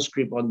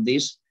manuscript on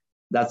this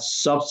that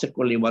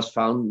subsequently was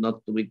found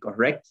not to be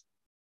correct,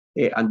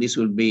 and this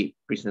will be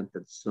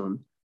presented soon.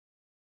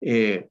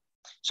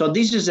 So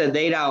this is the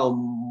data on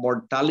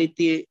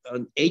mortality,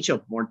 on age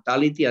of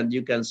mortality, and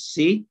you can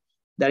see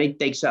that it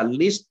takes at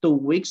least 2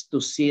 weeks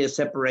to see a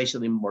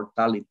separation in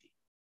mortality.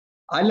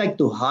 I like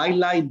to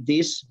highlight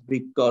this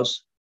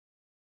because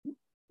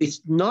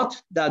it's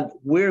not that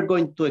we're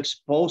going to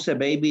expose a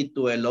baby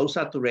to a low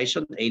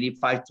saturation,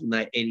 85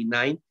 to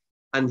 89,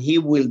 and he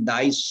will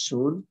die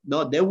soon.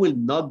 No, there will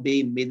not be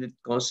immediate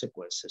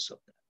consequences of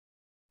that.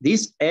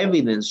 This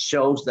evidence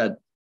shows that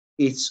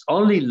it's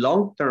only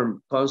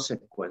long-term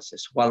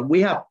consequences. While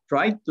we have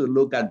tried to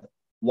look at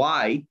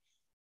why,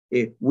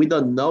 we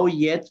don't know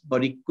yet,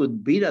 but it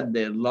could be that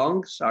the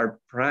lungs are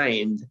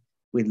primed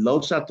with low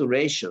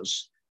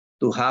saturations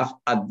to have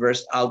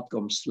adverse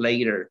outcomes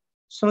later,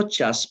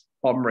 such as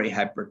pulmonary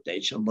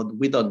hypertension, but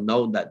we don't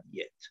know that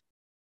yet.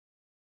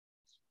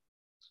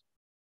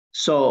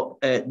 So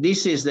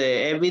this is the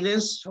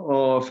evidence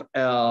of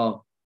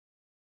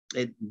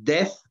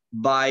death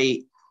by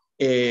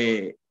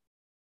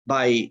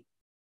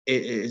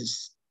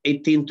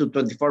 18 to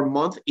 24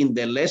 months in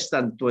the less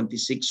than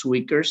 26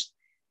 weekers.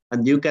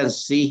 And you can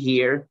see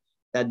here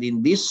that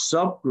in this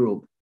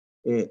subgroup,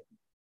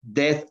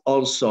 death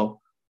also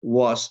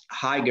was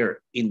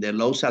higher in the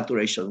low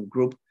saturation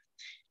group.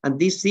 And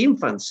these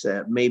infants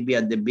may be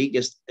at the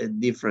biggest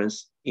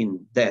difference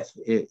in death.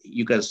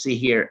 You can see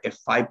here a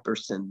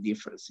 5%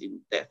 difference in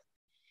death.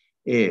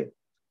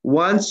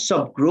 One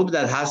subgroup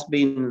that has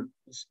been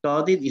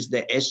studied is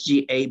the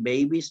SGA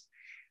babies.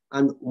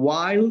 And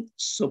while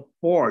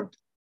support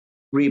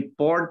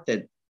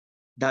reported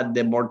that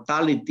the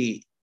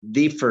mortality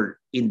differed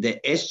in the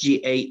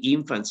SGA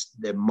infants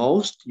the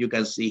most, you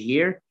can see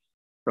here,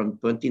 from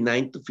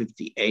 29 to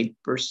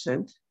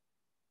 58%.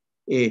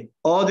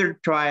 Other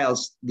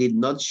trials did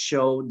not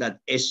show that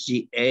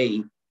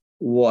SGA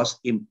was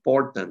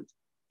important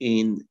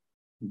in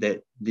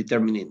the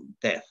determining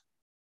death.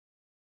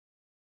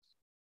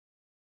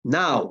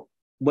 Now,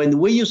 when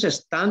we use a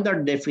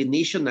standard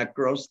definition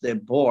across the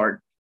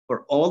board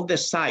for all the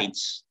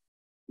sites,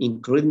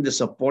 including the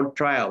support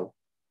trial,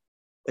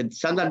 a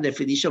standard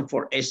definition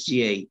for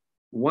SGA,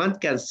 one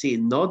can see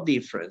no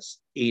difference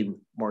in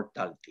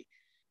mortality.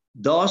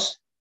 Thus,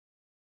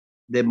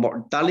 the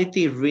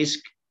mortality risk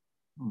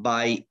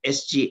by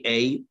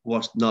SGA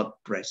was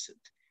not present.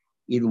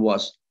 It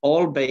was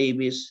all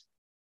babies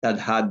that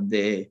had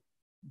the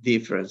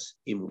difference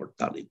in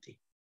mortality.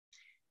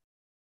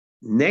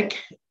 neck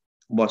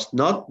was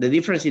not, the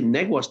difference in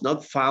neck was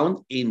not found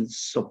in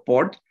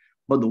support,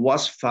 but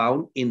was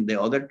found in the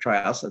other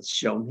trials that's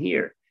shown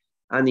here.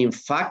 And in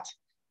fact,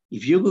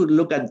 if you could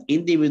look at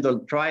individual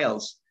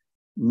trials,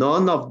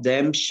 none of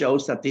them show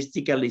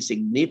statistically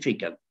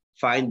significant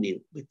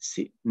finding with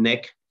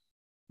neck,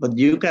 but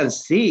you can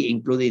see,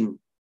 including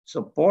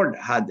support,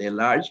 had the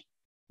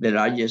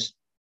largest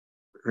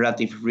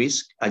relative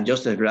risk,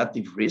 adjusted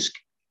relative risk.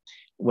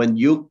 When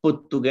you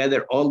put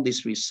together all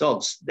these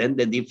results, then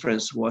the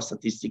difference was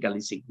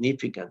statistically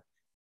significant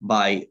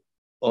by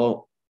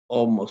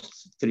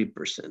almost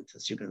 3%,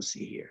 as you can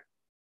see here.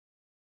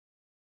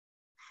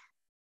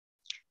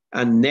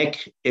 And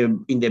neck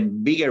in the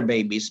bigger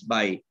babies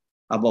by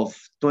above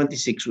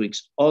 26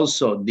 weeks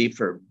also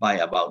differ by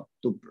about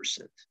 2%.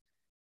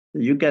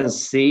 You can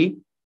see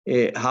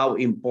how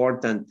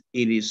important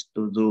it is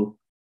to do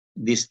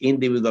this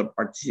individual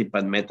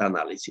participant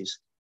meta-analysis.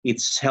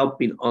 It's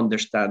helping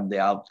understand the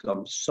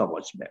outcomes so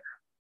much better.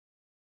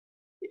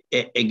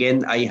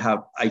 Again,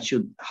 I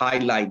should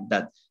highlight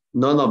that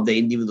none of the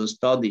individual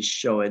studies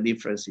show a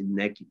difference in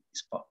neck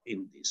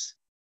in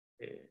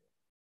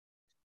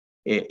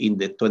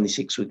the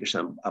 26 weeks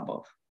and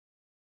above.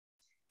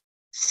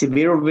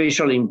 Severe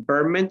visual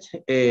impairment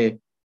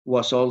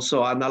was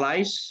also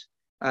analyzed,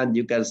 and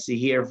you can see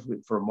here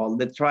from all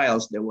the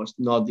trials, there was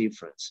no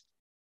difference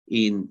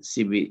in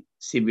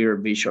severe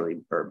visual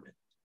impairment.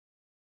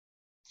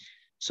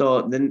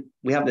 So then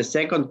we have the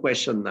second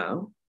question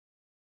now.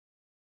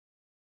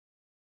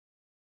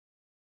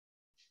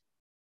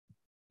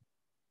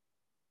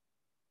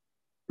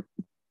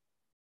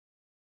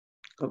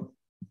 Oh.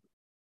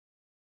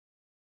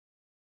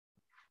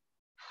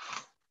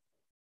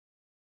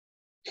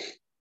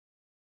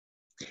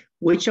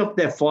 Which of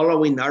the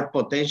following are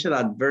potential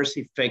adverse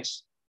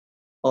effects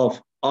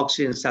of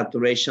oxygen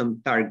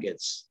saturation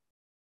targets?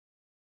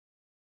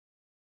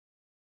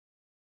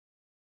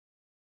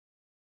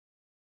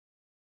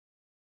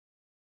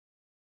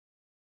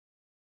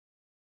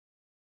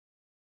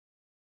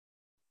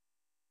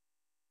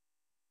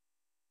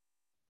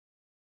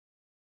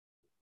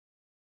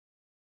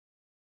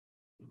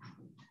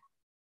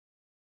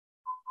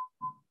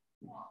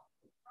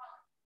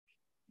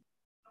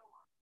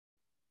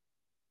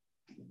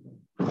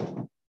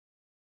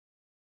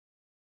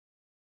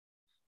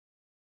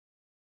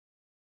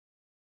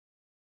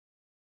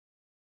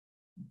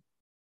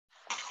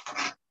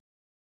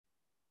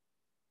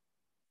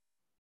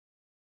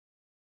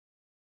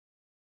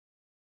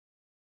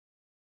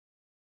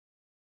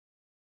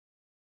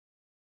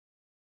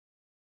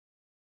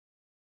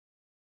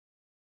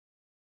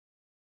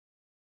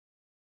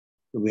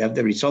 Do we have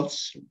the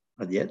results?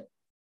 Not yet.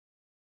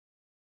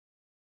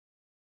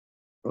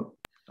 Oh,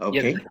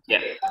 okay.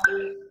 Yes. Yeah.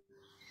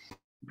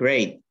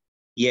 Great.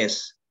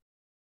 Yes.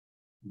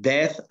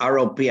 Death,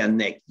 ROP, and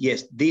neck.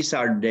 Yes, these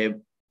are the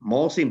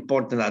most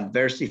important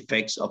adverse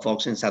effects of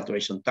oxygen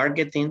saturation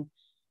targeting.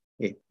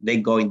 They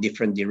go in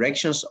different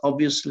directions,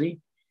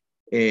 obviously.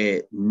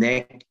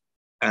 Neck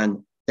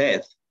and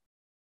death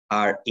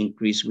are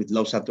increased with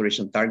low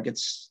saturation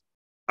targets,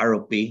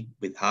 ROP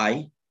with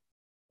high.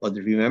 But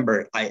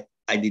remember,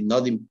 I did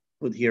not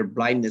put here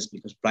blindness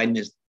because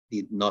blindness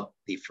did not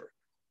differ.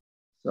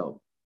 So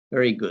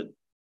very good.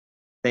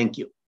 Thank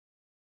you.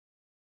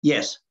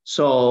 Yes,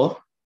 so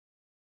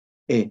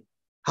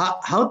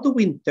how do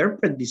we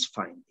interpret these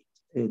findings?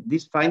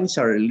 These findings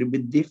are a little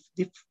bit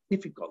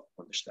difficult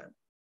to understand.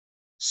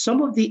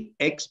 Some of the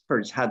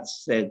experts had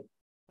said,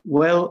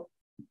 well,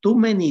 too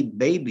many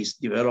babies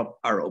develop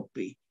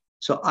ROP.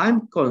 So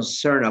I'm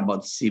concerned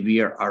about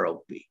severe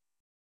ROP.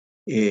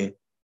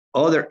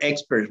 Other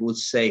experts would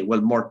say,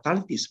 well,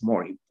 mortality is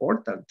more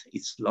important.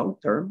 It's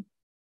long-term.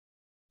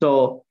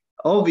 So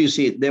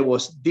obviously there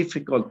was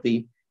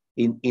difficulty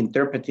in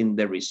interpreting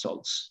the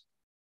results.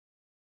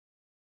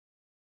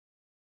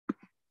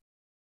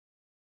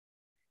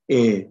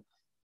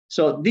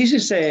 So this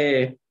is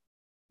a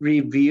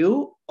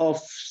review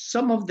of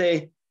some of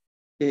the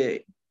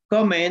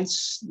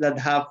comments that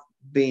have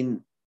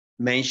been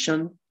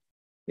mentioned.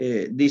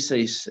 This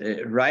is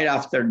right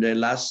after the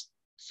last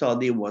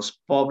study was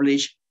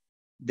published.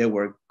 There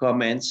were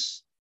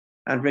comments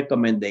and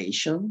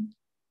recommendations.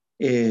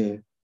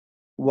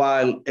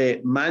 While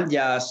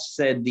Manja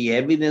said the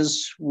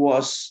evidence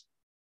was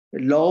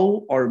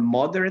low or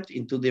moderate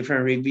in two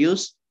different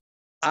reviews,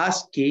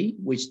 ASCII,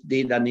 which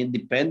did an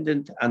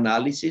independent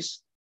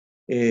analysis,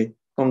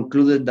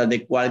 concluded that the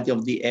quality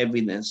of the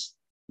evidence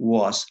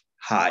was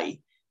high.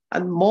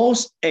 And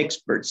most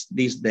experts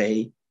this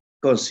day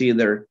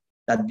consider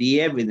that the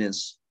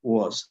evidence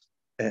was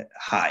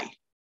high.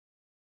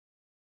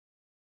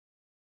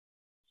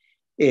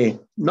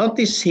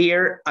 Notice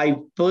here, I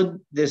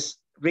put this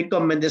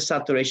recommended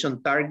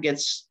saturation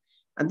targets,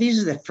 and this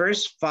is the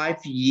first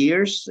 5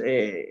 years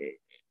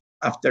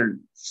after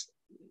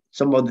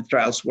some of the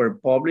trials were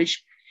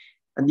published.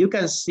 And you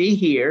can see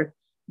here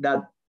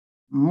that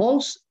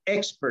most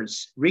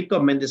experts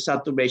recommend the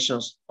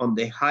saturations on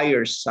the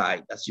higher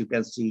side, as you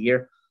can see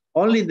here.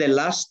 Only the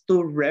last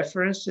two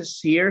references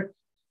here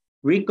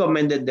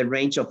recommended the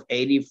range of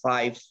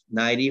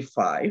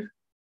 85-95.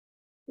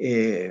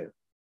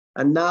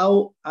 And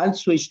now I'll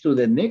switch to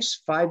the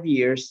next 5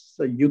 years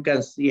so you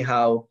can see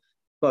how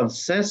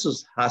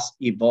consensus has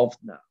evolved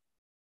now.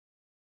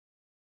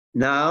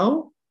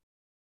 Now,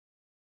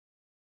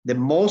 the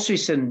most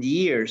recent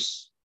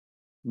years,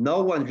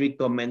 no one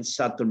recommends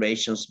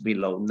saturations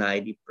below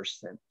 90%,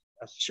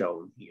 as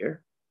shown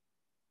here.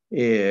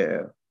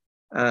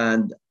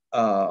 And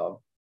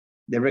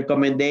the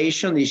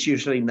recommendation is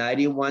usually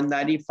 91,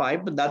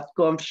 95, but that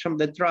comes from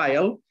the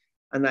trial.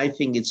 And I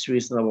think it's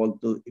reasonable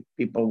to, if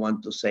people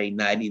want to say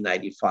 90,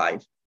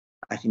 95,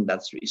 I think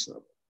that's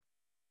reasonable.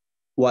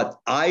 What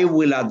I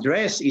will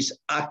address is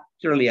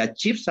actually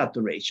achieved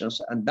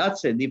saturations, and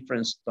that's a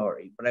different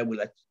story, but I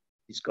will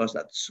discuss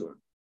that soon.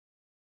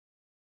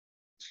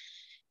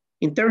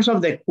 In terms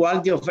of the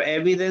quality of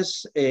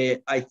evidence,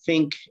 I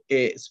think,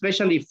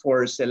 especially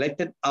for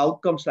selected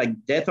outcomes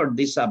like death or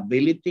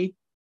disability,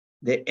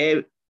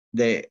 the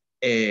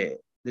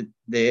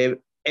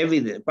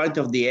evidence, quality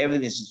of the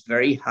evidence is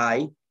very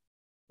high.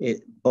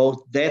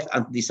 Both death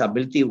and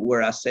disability were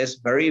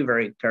assessed very,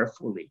 very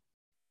carefully.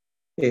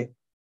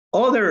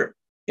 Other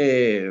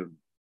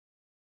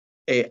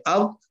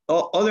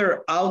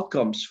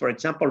outcomes, for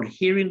example,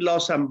 hearing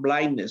loss and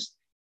blindness,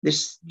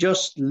 there's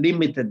just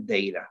limited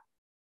data,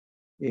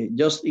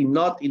 just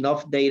not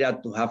enough data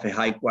to have a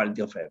high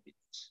quality of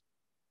evidence.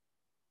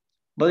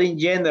 But in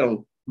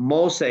general,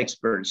 most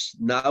experts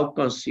now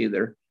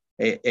consider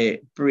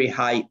a pretty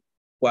high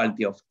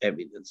quality of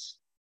evidence.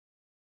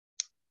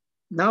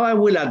 Now I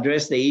will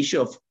address the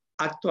issue of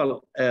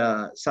actual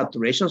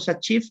saturations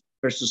achieved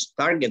versus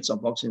targets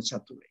of oxygen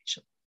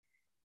saturation.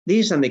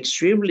 This is an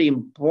extremely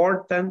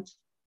important,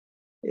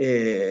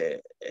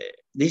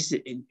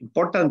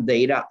 important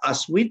data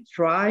as we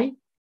try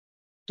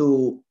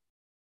to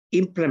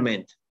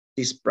implement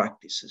these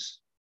practices.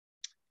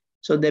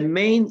 So the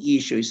main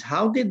issue is,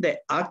 how did the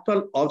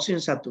actual oxygen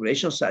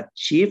saturations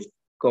achieved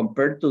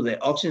compared to the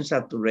oxygen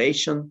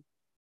saturation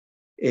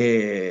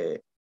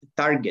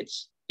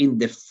targets in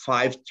the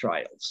 5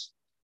 trials?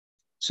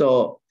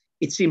 So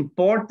it's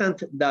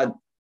important that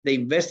the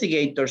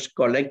investigators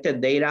collected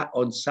data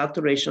on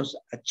saturations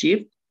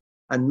achieved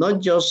and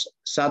not just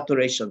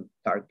saturation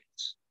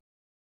targets.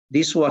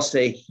 This was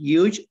a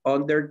huge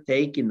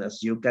undertaking,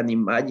 as you can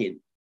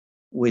imagine,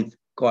 with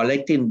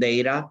collecting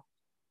data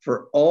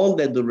for all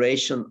the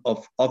duration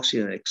of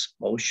oxygen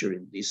exposure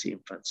in these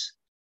infants.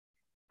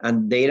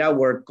 And data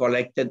were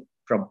collected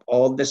from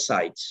all the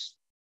sites.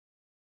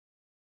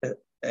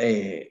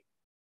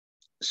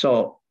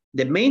 So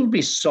the main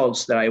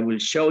results that I will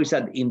show is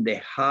that in the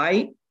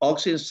high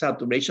oxygen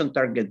saturation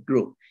target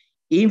group,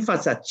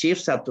 infants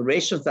achieved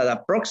saturations that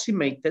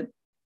approximated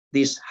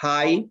this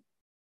high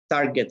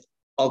target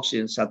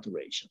oxygen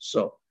saturation.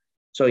 So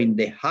in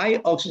the high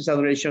oxygen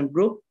saturation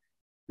group,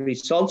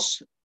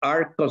 results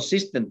are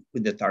consistent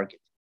with the target.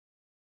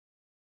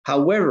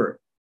 However,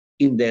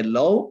 in the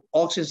low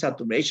oxygen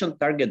saturation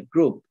target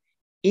group,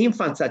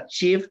 infants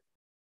achieved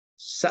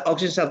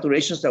oxygen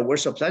saturations that were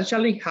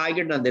substantially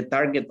higher than the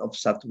target of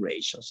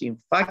saturations. In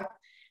fact,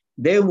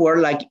 they were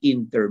like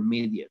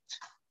intermediate.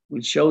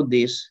 We'll show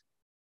this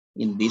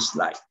in this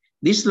slide.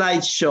 This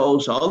slide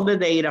shows all the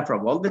data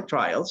from all the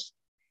trials.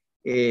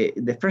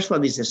 The first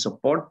one is a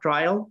support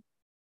trial.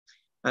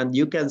 And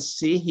you can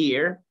see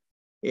here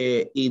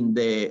in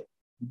the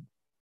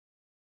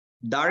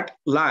dark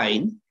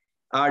line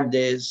are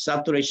the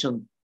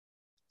saturation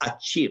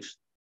achieved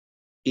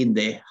in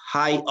the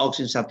high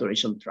oxygen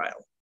saturation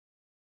trial.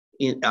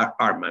 In our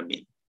arm, I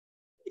mean.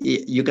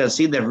 You can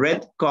see the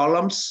red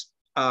columns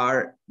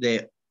are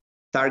the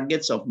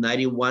targets of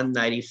 91,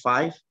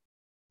 95.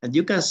 And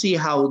you can see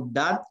how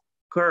that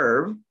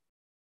curve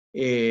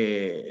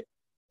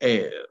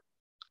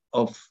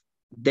of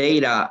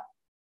data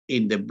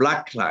in the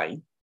black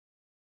line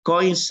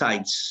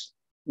coincides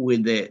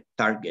with the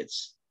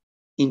targets.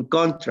 In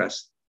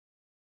contrast,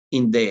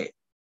 in the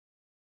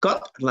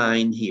cut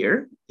line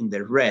here, in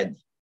the red,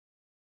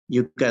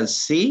 you can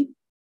see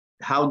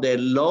how the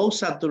low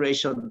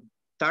saturation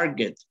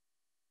target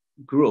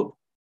group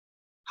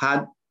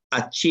had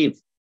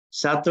achieved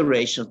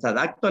saturations that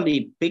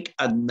actually peaked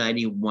at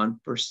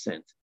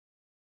 91%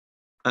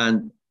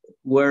 and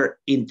were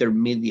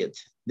intermediate.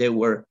 They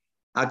were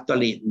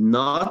actually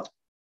not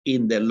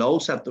in the low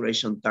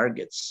saturation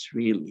targets,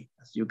 really,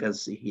 as you can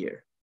see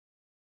here.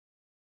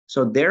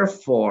 So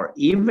therefore,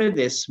 even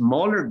the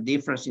smaller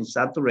difference in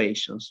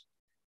saturations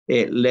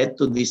led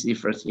to this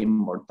difference in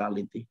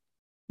mortality.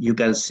 You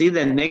can see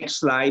the next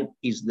slide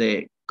is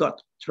the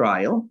CUT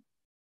trial,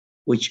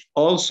 which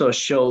also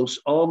shows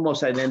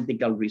almost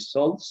identical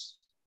results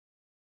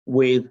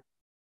with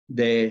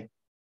the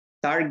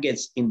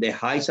targets in the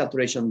high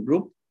saturation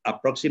group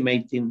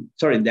approximating,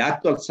 the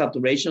actual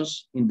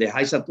saturations in the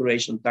high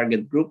saturation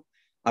target group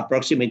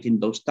approximating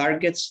those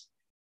targets,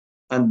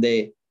 and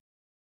the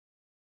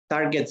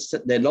targets,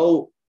 the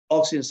low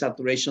oxygen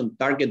saturation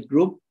target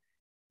group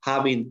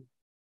having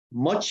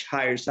much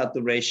higher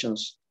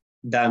saturations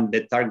than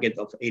the target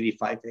of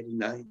 85,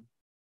 89.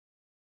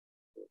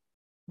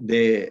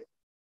 The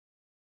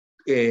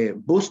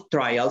boost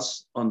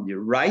trials on the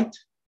right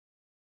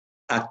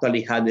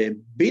actually had a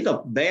bit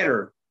of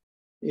better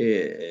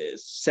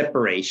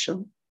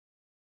separation.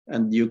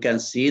 And you can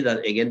see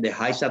that, again, the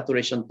high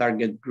saturation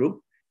target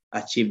group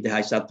achieved the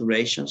high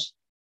saturations.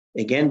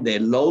 Again, the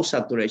low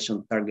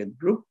saturation target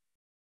group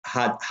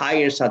had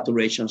higher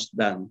saturations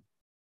than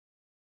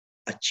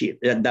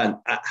achieved,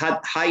 had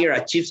higher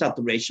achieved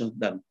saturations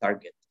than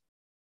target.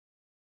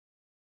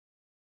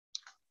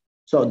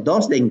 So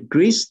thus the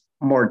increased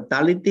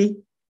mortality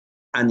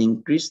and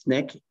increased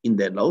NEC in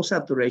the low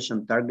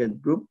saturation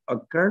target group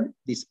occurred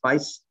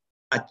despite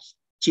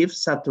achieved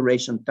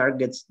saturation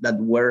targets that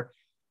were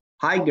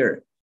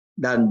higher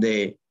than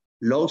the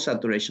low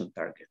saturation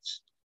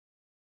targets.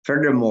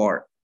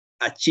 Furthermore,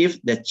 the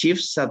achieved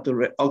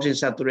oxygen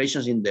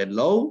saturations in the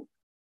low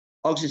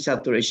oxygen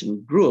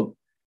saturation group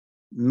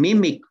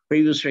mimic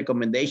previous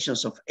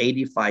recommendations of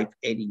 85,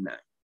 89.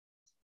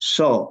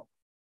 So,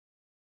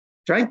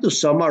 trying to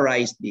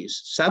summarize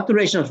this,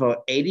 saturations for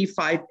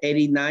 85,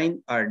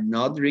 89 are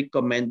not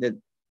recommended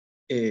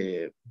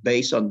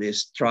based on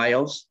these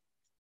trials.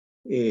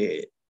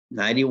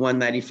 91,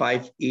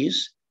 95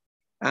 is.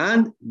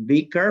 And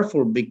be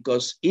careful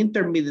because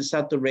intermediate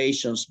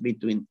saturations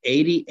between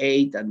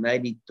 88 and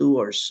 92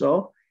 or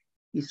so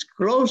is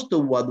close to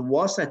what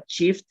was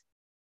achieved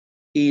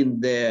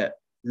in the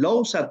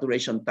low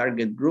saturation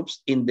target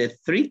groups in the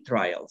 3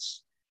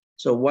 trials.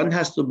 So one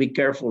has to be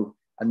careful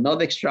and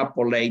not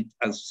extrapolate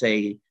and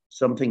say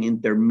something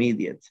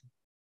intermediate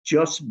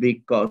just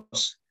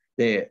because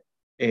the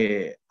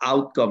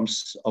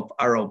outcomes of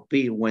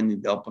ROP went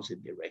in the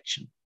opposite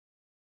direction.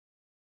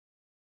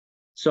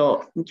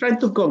 So I'm trying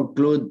to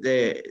conclude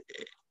the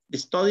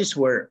studies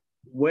were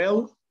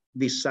well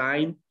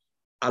designed,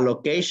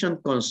 allocation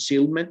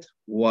concealment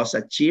was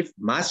achieved,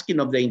 masking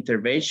of the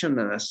intervention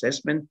and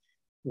assessment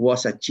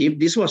was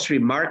achieved. This was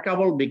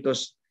remarkable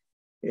because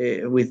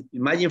with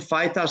imagine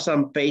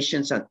 5,000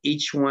 patients and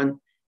each one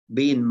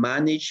being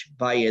managed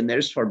by a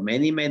nurse for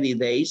many, many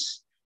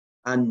days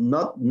and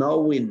not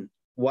knowing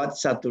what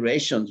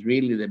saturations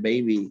really the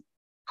baby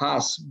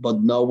has,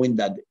 but knowing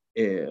that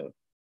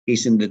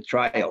he's in the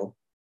trial.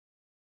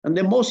 And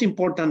the most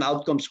important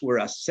outcomes were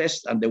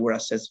assessed, and they were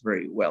assessed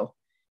very well.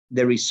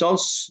 The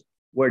results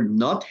were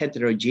not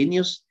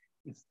heterogeneous.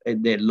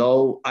 The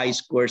low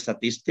I-square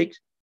statistics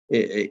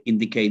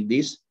indicate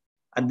this.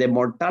 And the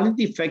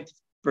mortality effect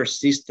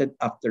persisted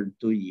after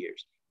 2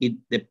 years. The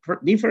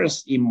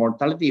difference in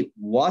mortality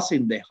was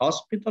in the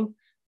hospital,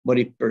 but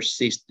it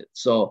persisted.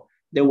 So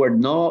there were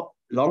no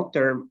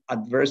long-term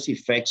adverse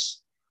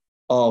effects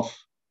of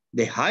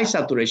the high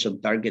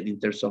saturation target in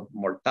terms of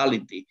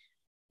mortality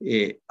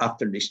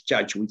after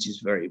discharge, which is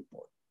very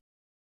important.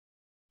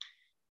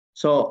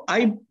 So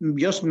I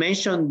just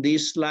mentioned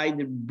this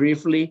slide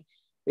briefly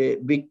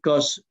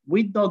because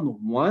we don't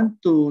want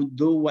to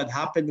do what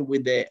happened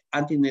with the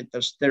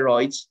antenatal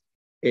steroids.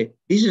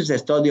 This is a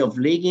study of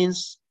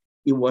ligands.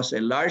 It was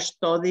a large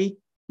study.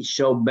 It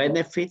showed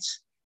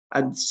benefits.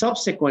 And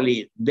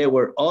subsequently, there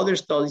were other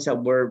studies that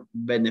were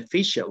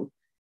beneficial,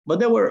 but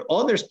there were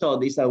other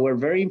studies that were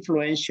very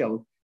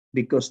influential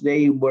because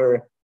they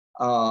were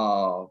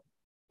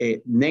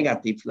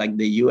negative, like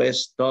the US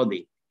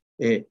study.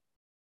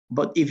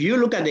 But if you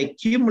look at the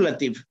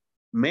cumulative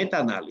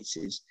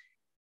meta-analysis,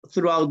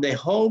 throughout the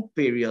whole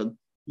period,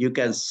 you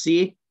can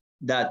see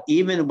that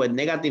even when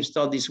negative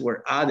studies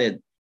were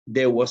added,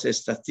 there was a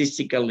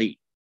statistically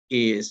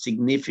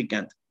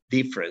significant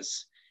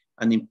difference,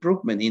 an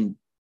improvement in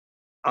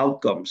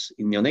outcomes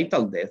in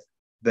neonatal death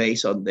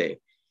based on the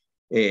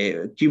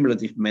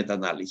cumulative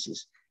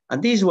meta-analysis.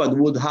 And this is what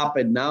would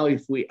happen now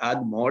if we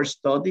add more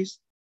studies.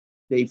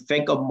 The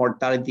effect of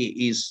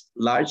mortality is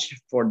large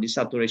for the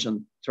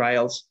saturation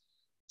trials.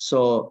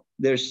 So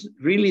there's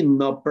really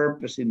no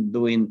purpose in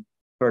doing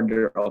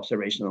further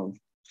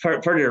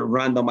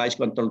randomized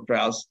control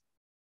trials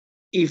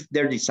if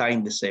they're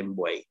designed the same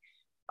way.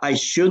 I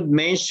should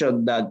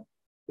mention that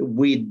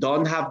we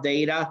don't have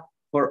data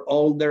for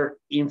older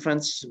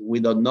infants. We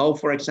don't know,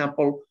 for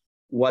example,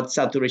 what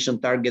saturation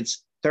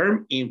targets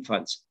term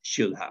infants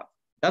should have.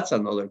 That's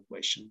another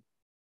question.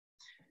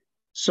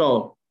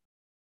 So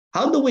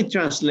how do we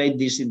translate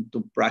this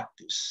into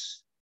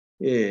practice?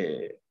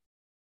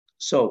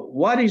 So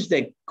what is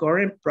the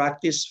current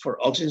practice for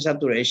oxygen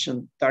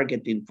saturation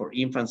targeting for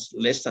infants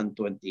less than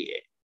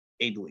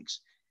 28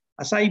 weeks?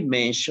 As I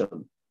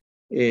mentioned,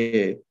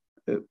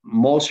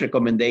 most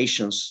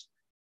recommendations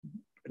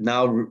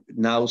now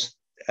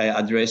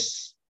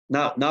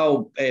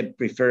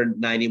prefer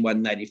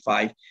 91,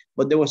 95,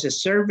 but there was a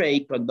survey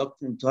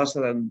conducted in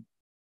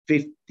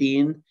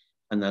 2015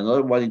 and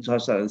another one in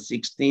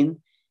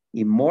 2016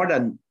 in more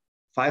than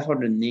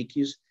 500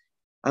 NICUs.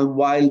 And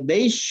while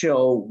they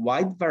show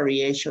wide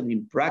variation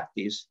in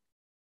practice,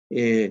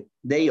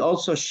 they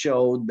also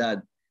show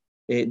that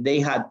they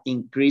had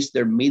increased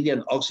their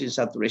median oxygen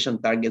saturation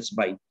targets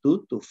by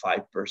 2 to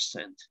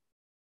 5%.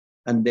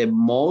 And the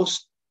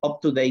most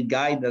up-to-date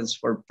guidance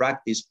for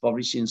practice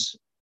published in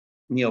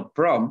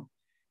Neoprom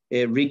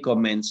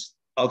recommends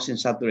oxygen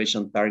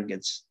saturation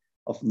targets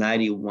of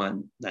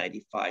 91,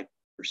 95%.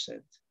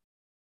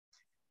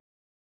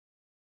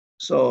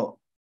 So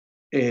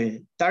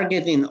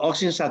targeting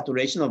oxygen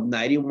saturation of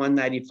 91,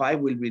 95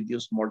 will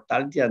reduce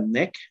mortality at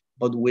NEC,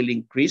 but will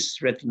increase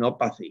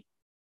retinopathy.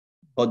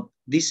 But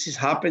this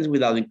happens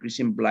without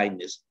increasing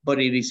blindness. But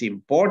it is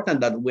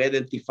important that we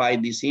identify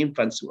these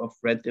infants of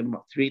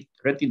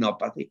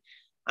retinopathy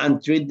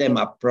and treat them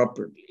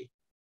appropriately.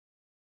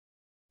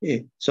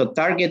 So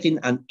targeting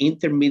an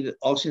intermediate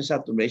oxygen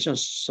saturation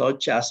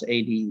such as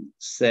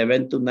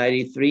 87 to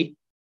 93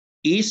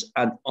 is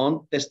an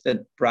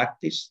untested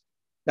practice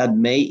that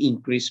may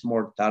increase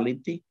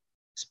mortality,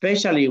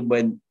 especially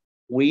when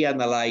we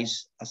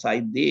analyze, as I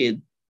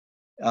did,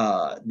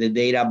 the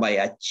data by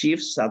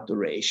achieved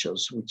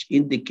saturations, which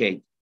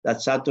indicate that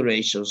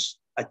saturations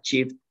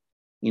achieved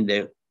in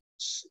the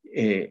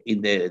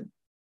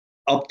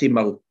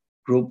optimal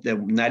group, the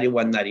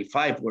 91,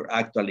 95, were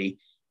actually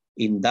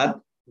in that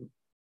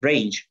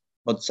range,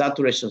 but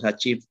saturations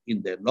achieved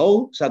in the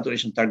low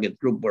saturation target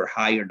group were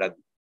higher than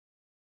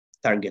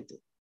targeted.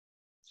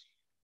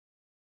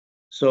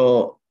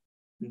 So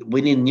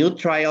we need new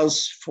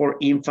trials for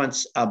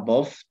infants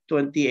above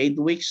 28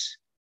 weeks,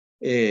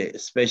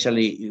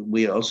 especially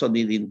we also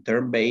did in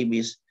term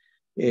babies.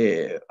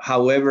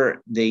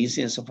 However, the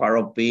incidence of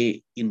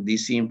ROP in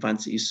these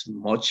infants is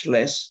much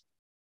less,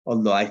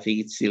 although I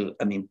think it's still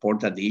an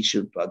important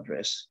issue to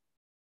address.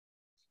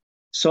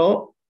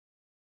 So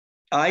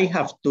I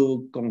have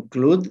to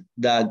conclude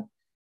that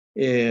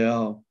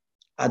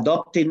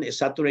adopting a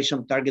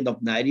saturation target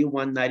of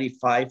 91,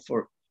 95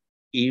 for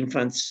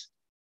infants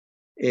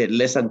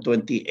less than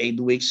 28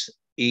 weeks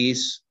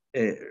is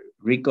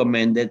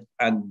recommended,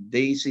 and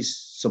this is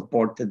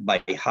supported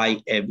by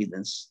high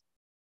evidence.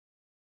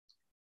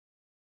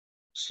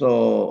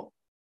 So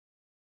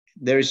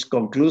there is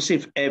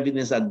conclusive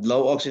evidence that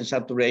low oxygen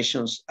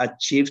saturations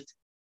achieved,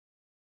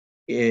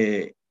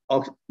 that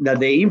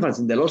the infants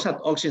in the low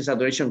oxygen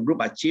saturation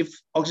group achieve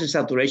oxygen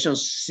saturation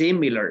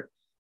similar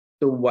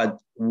to what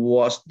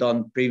was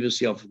done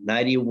previously of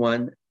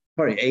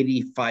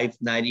 85,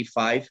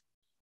 95,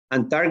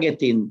 and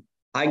targeting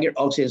higher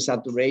oxygen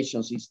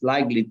saturations is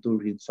likely to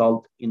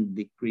result in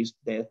decreased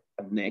death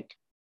and NEC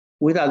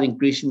without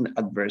increasing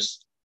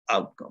adverse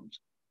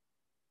outcomes.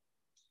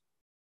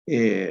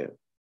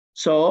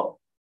 So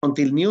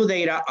until new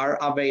data are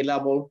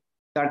available,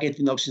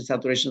 targeting oxygen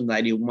saturation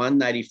 91,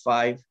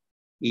 95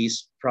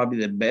 is probably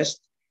the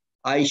best.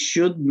 I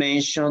should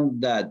mention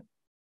that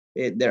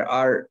there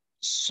are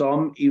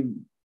some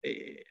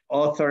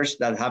authors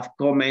that have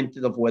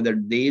commented of whether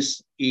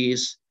this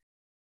is,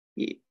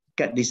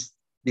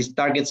 these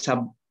targets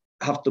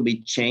have to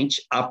be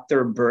changed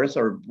after birth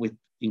or with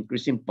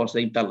increasing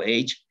postnatal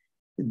age.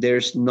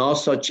 There's no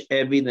such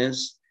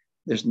evidence.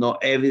 There's no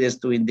evidence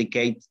to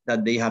indicate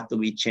that they have to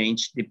be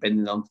changed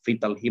depending on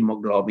fetal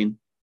hemoglobin.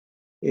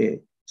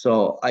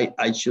 So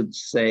I should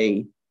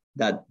say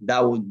that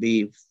that would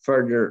be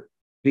further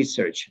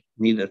research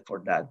needed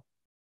for that.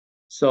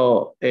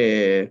 So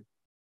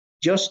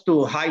just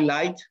to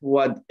highlight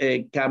what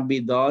can be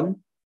done,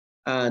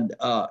 and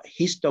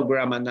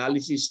histogram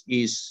analysis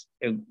is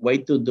a way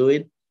to do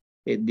it.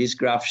 This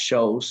graph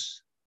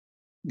shows,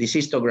 this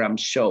histogram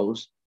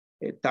shows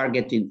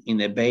targeting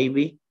in a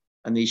baby,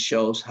 and it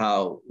shows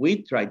how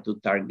we try to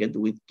target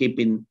with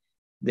keeping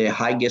the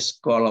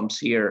highest columns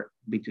here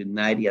between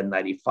 90 and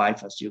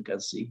 95, as you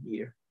can see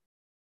here.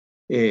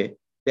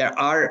 There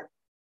are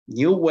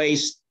new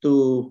ways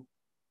to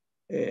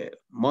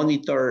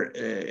monitor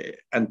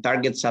and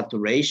target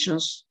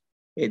saturations.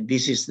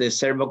 This is the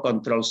servo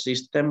control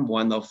system,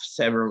 one of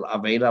several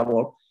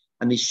available,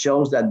 and it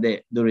shows that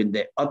during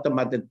the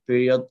automated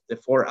period, the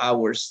 4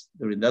 hours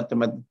during the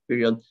automated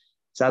period,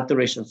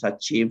 saturations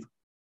achieved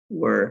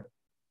were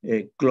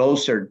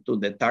closer to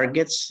the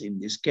targets in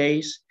this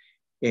case.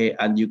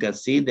 And you can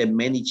see the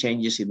many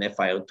changes in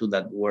FiO2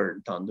 that were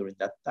done during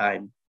that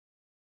time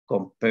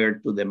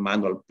compared to the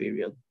manual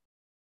period.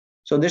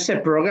 So there's a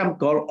program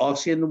called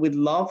Oxygen with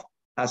Love,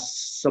 has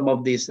some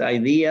of these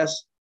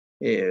ideas.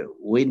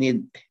 We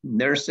need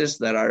nurses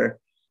that are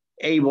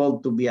able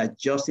to be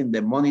adjusting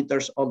the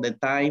monitors all the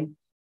time.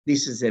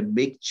 This is a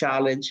big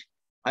challenge.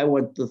 I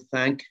want to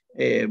thank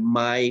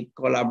my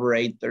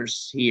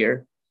collaborators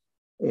here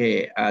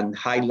and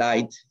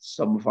highlight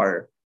some of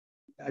our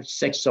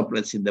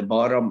sextuplets in the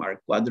bottom,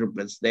 our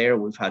quadruplets there.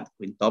 We've had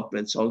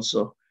quintuplets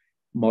also,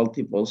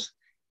 multiples.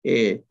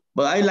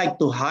 But I like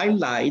to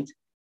highlight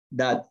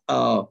that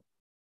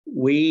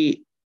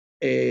we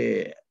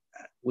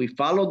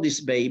follow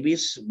these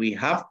babies. We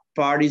have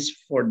parties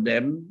for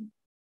them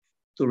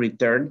to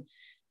return.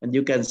 And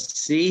you can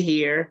see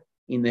here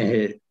in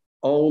the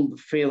old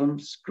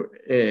films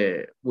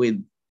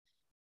with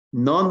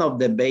none of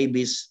the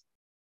babies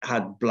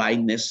had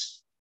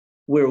blindness.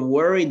 We're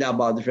worried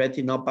about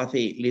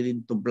retinopathy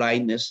leading to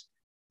blindness,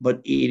 but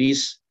it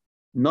is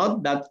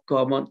not that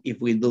common if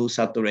we do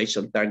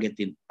saturation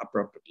targeting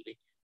appropriately,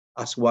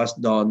 as was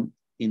done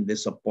in the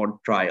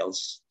support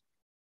trials.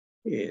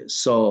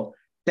 So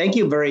thank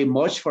you very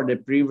much for the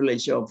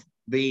privilege of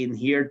being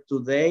here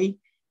today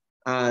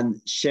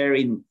and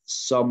sharing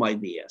some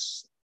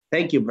ideas.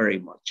 Thank you very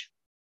much.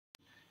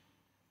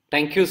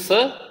 Thank you,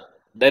 sir.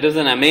 That is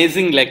an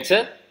amazing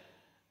lecture.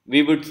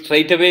 We would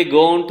straight away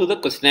go on to the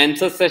question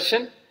answer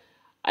session.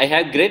 I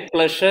have great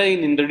pleasure in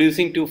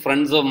introducing two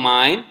friends of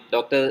mine,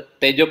 Dr.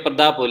 Tejo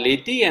Pradap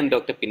Oleti and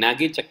Dr.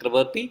 Pinaki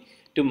Chakravarti,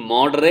 to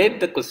moderate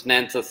the question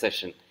answer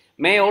session.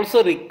 May I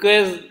also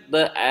request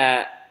the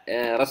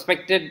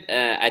respected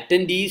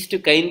attendees to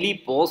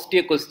kindly post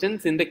your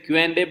questions in the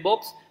Q&A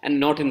box and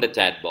not in the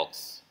chat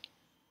box.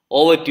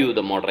 Over to you,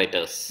 the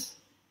moderators.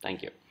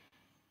 Thank you.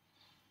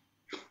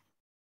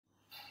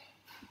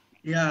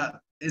 Yeah,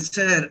 it's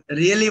a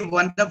really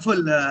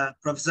wonderful,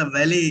 Professor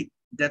Valley,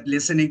 that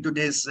listening to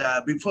this.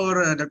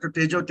 Before Dr.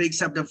 Tejo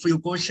takes up the few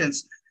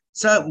questions.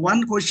 So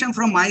one question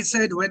from my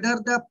side, whether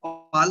the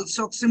pulse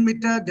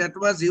oximeter that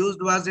was used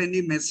was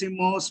any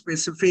Massimo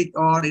specific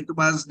or it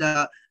was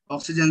the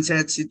oxygen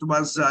sets, it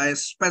was a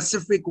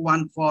specific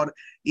one for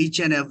each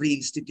and every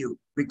institute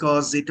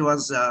because it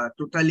was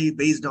totally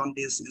based on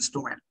this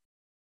instrument.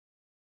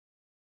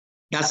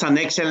 That's an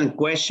excellent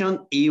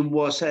question. It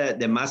was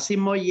the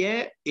Massimo,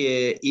 yeah.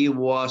 It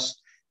was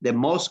the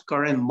most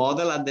current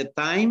model at the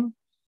time.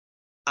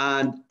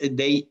 And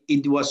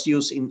it was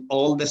used in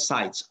all the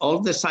sites. All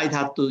the sites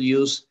had to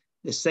use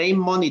the same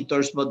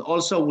monitors, but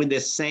also with the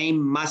same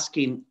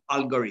masking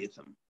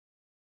algorithm.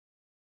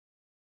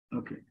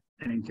 Okay,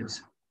 thank you,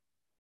 sir.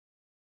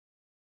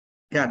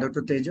 Yeah,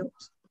 Dr. Tejo.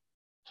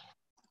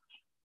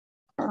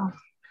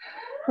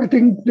 I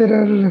think there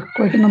are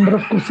quite a number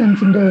of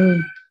questions in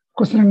the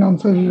question and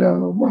answer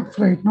box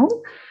right now.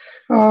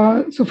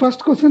 So first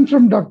question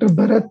from Dr.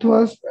 Bharat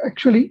was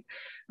actually,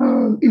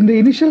 in the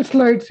initial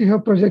slides, you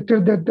have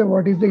projected that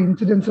what is the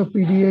incidence of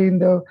PDA in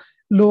the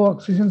low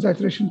oxygen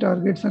saturation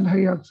targets and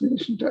high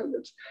oxygenation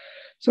targets.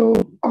 So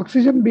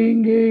oxygen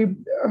being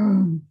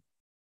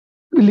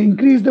will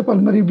increase the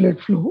pulmonary blood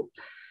flow.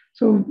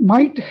 So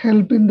might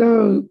help in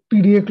the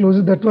PDA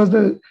closure. That was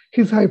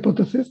his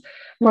hypothesis.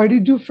 Why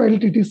did you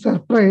felt it is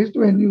surprised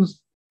when you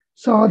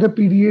saw the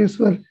PDAs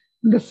were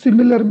in the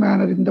similar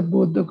manner in the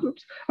both the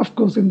groups? Of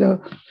course, in the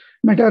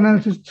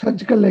meta-analysis,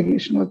 surgical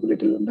ligation was a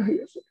little on the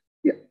higher side.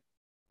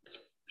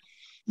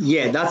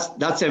 Yeah,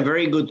 that's a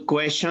very good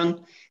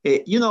question.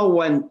 You know,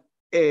 when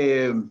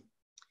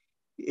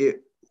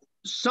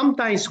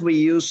sometimes we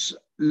use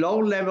low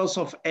levels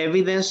of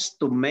evidence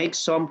to make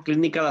some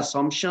clinical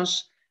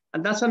assumptions,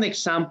 and that's an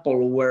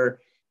example where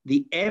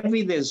the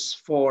evidence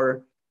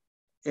for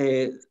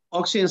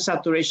oxygen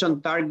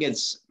saturation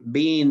targets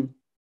being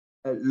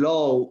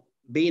low,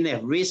 being a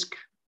risk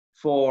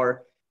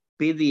for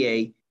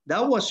PDA,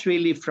 that was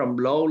really from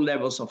low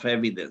levels of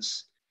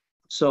evidence.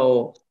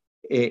 So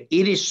it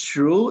is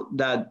true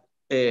that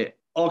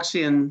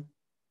oxygen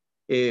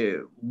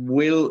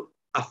will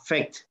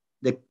affect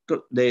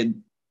the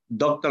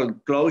ductal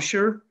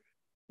closure,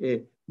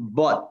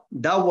 but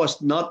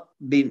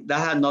that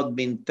had not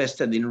been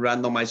tested in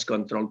randomized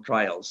controlled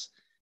trials.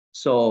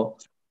 So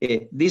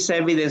this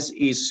evidence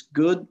is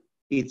good.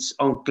 It's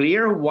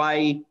unclear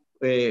why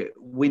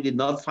we did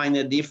not find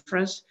a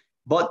difference,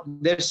 but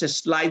there's a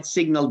slight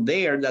signal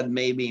there that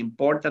may be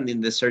important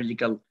in the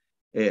surgical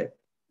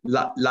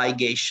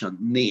ligation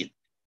need.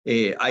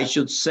 I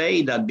should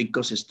say that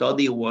because the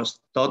study was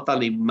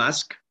totally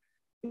masked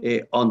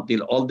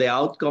until all the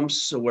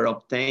outcomes were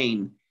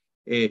obtained,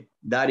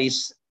 that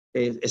is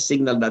a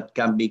signal that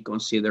can be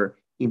considered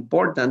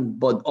important,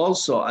 but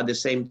also at the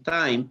same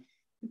time,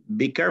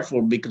 be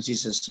careful because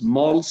it's a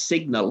small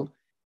signal.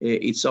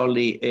 It's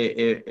only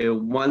a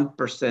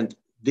 1%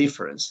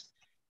 difference.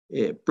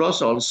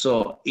 Plus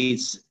also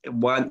it's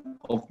one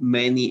of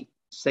many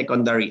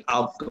secondary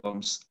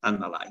outcomes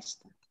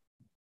analyzed.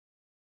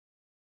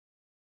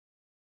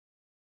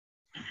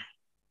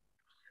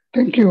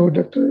 Thank you,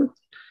 Dr.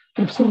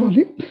 Professor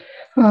Wali.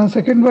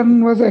 Second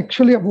one was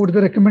actually about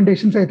the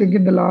recommendations. I think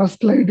in the last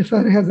slide,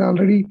 sir has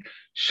already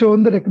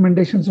shown the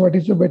recommendations, what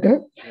is the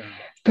better. Yeah.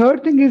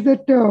 Third thing is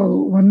that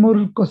one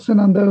more question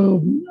on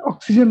the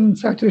oxygen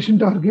saturation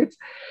targets.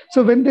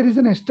 So when there is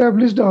an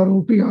established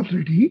ROP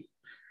already,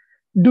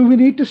 do we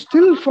need to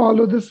still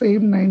follow the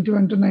same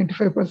 91 to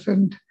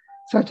 95%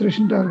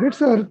 saturation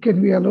targets, or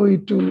can we allow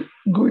it to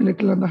go a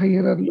little on the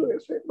higher or lower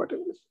side?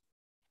 Whatever.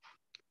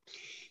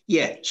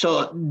 Yeah,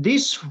 so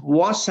this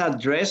was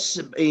addressed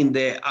in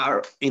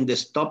the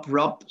Stop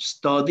ROP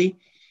study.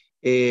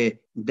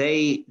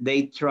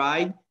 They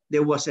tried.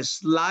 There was a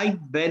slight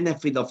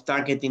benefit of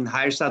targeting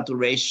higher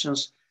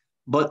saturations,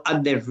 but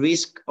at the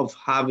risk of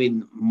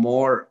having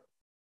more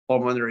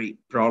pulmonary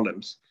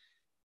problems.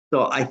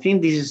 So I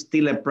think this is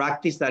still a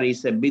practice that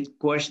is a bit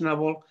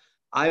questionable.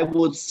 I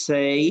would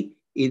say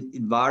it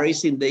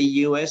varies in the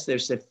US.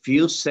 There's a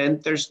few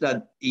centers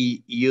that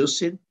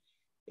use it.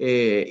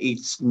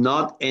 It's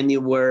not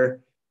anywhere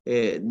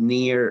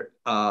near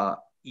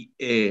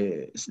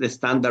the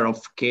standard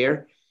of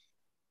care.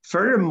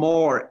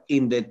 Furthermore,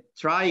 in the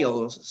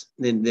trials,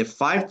 in the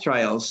 5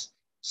 trials,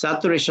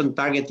 saturation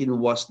targeting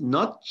was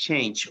not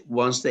changed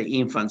once the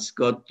infants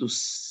got to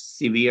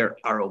severe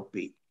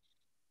ROP.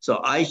 So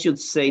I should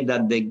say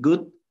that the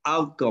good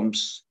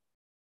outcomes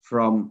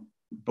from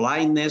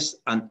blindness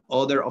and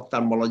other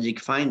ophthalmologic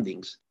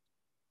findings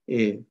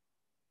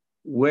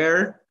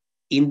were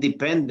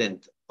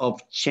independent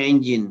of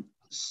changing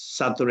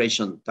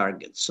saturation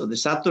targets. So the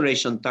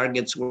saturation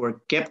targets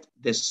were kept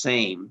the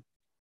same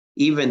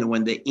even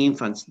when the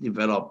infants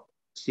developed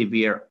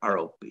severe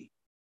ROP.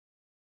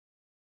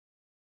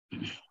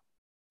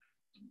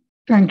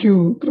 Thank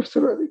you,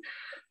 Professor Wali.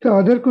 The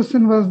other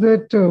question was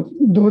that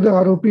though the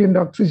ROP and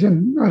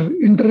oxygen are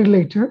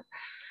interrelated,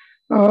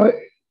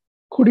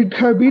 could it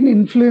have been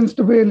influenced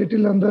by a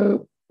little on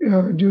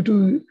the due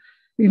to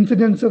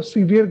incidence of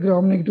severe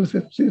gram-negative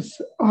sepsis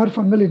or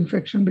fungal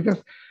infection?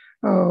 Because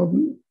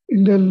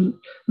in the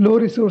low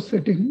resource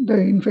setting, the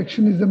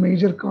infection is the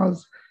major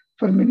cause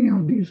for many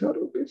of these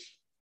ROPs.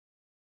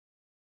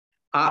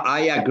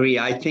 I agree.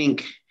 I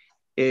think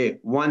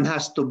one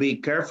has to be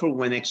careful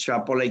when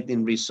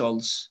extrapolating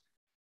results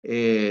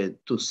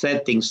to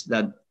settings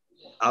that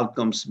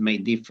outcomes may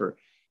differ.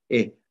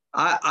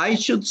 I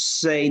should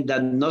say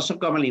that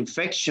nosocomial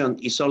infection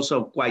is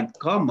also quite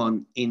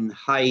common in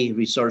high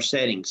resource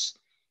settings.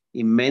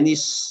 In many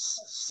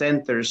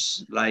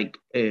centers, like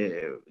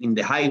in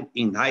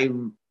high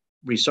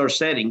resource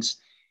settings,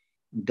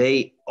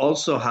 they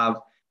also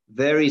have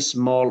very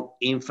small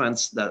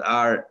infants that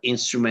are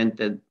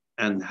instrumented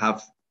and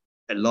have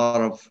a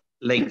lot of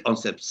late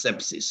onset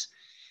sepsis.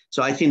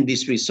 So I think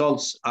these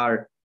results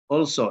are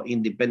also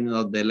independent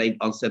of the late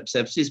onset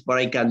sepsis, but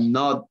I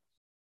cannot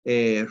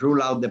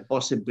rule out the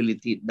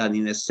possibility that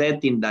in a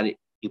setting that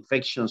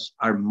infections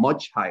are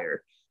much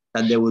higher,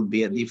 that there would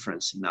be a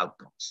difference in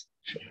outcomes.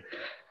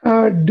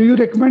 Do you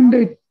recommend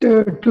it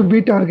to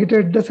be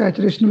targeted the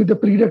saturation with the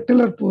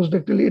preductal or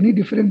postductal? Any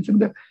difference in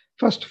the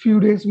first few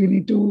days we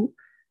need to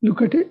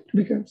look at it?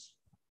 Because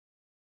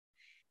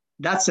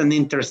that's an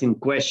interesting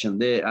question,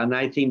 and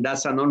I think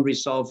that's an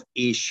unresolved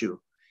issue.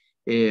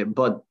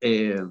 But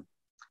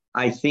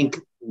I think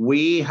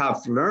we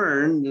have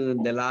learned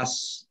in the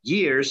last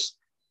years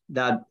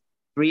that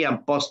pre and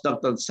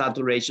postductal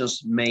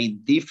saturations may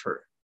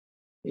differ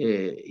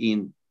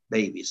in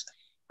babies.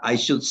 I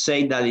should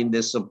say that in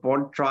the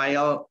support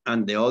trial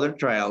and the other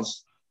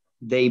trials,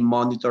 they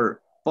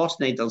monitor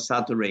postnatal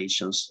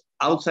saturations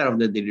outside of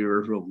the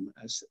delivery room.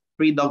 As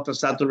pre-ductal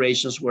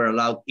saturations were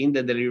allowed in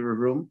the delivery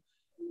room,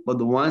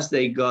 but once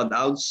they got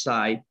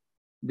outside,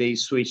 they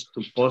switched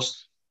to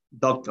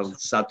postductal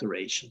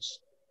saturations.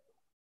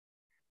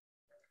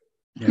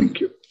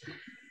 Thank you.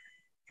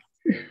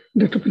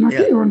 Dr.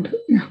 Pinaki, you want to?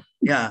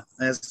 Yeah.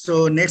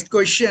 So next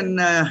question,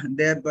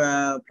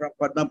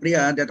 Padma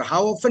Priya, that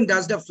how often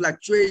does the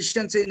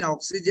fluctuations in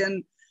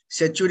oxygen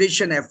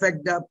saturation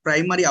affect the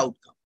primary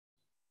outcome?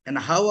 And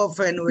how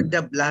often would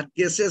the blood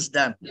gases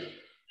done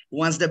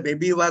once the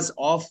baby was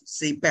off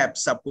CPAP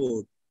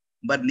support,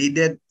 but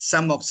needed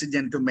some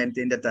oxygen to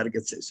maintain the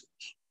target saturation?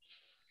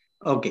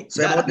 Okay,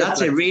 so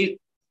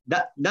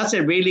that's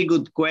a really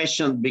good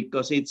question,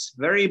 because it's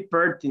very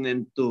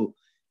pertinent to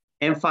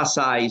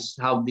emphasize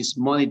how this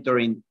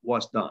monitoring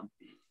was done.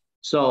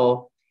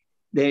 So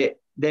the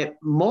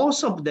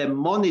most of the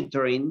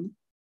monitoring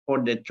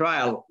for the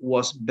trial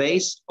was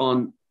based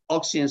on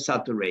oxygen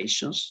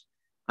saturations,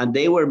 and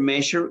they were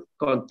measured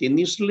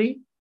continuously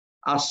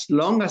as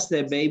long as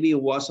the baby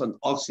was on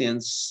oxygen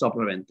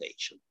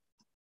supplementation.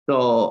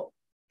 So,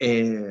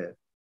 and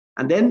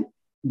then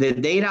the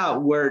data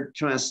were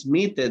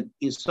transmitted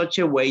in such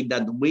a way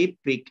that we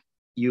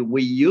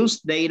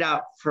use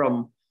data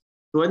from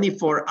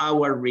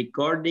 24-hour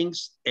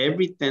recordings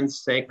every 10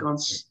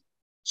 seconds.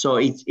 So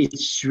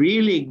it's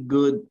really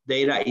good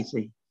data. It's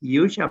a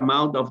huge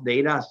amount of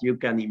data, as you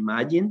can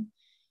imagine,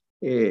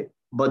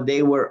 but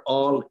they were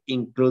all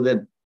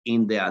included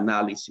in the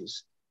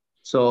analysis.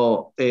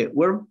 So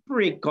we're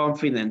pretty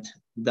confident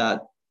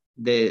that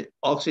the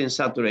oxygen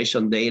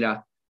saturation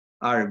data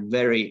are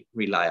very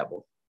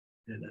reliable.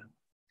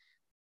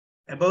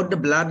 About the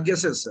blood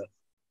gases, sir.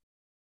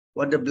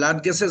 What the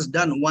blood gases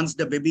done once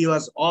the baby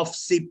was off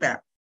CPAP?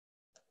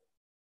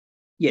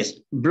 Yes,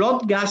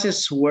 blood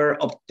gases were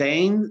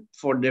obtained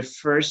for the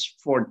first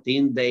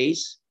 14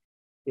 days.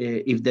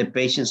 If the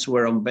patients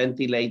were on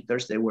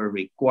ventilators, they were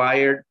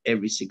required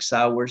every 6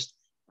 hours.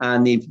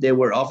 And if they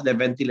were off the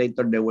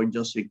ventilator, they were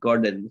just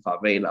recorded if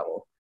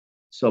available.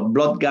 So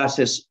blood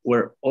gases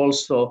were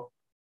also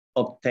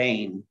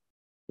obtained.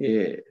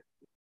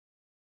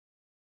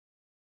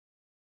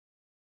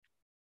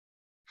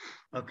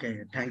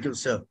 Okay, thank you,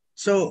 sir.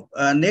 So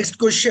next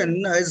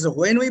question is,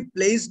 when we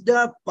place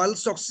the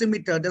pulse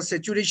oximeter, the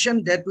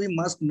saturation that we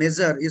must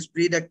measure is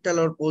preductal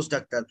or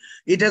postductal?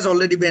 It has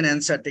already been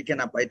answer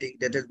taken up. I think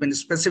that has been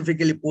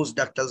specifically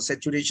postductal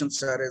saturation,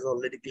 sir, has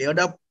already cleared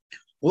up.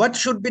 What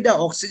should be the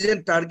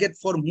oxygen target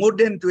for more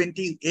than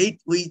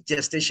 28-week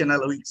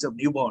gestational weeks of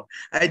newborn?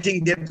 I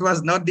think that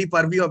was not the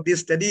purview of this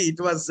study. It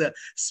was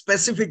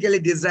specifically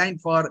designed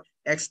for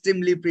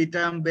extremely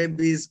preterm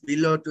babies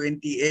below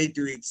 28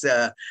 weeks.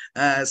 Sir,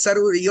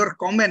 your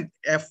comment,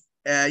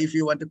 if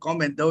you want to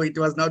comment, though it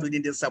was not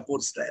within the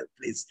support trial,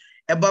 please.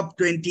 Above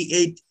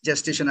 28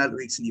 gestational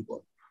weeks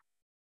newborn.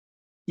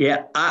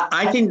 Yeah,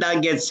 I think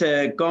that gets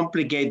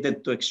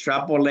complicated to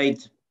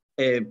extrapolate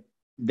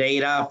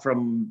data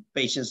from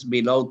patients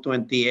below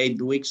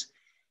 28 weeks.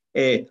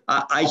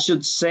 I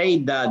should say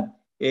that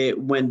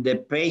when the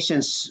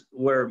patients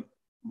were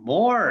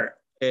more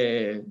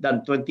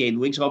than 28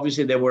 weeks,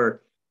 obviously that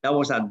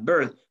was at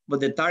birth, but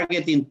the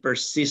targeting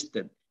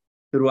persisted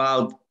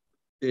throughout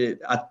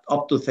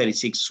up to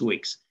 36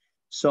 weeks.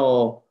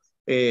 So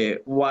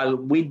while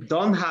we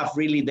don't have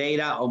really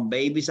data on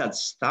babies that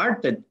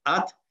started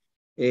at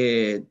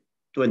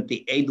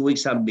 28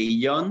 weeks and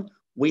beyond,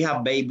 we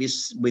have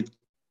babies with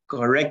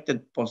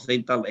corrected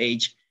postnatal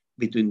age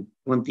between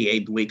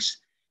 28 weeks,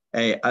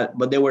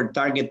 but they were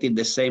targeted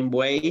the same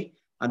way.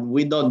 And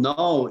we don't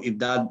know if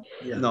that,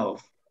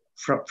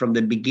 from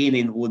the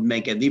beginning would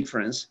make a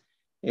difference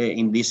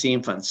in these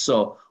infants.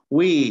 So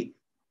we,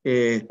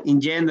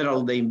 in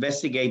general, the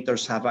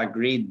investigators have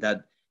agreed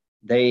that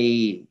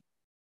they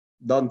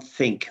don't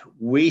think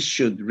we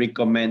should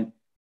recommend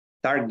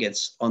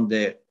targets on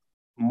the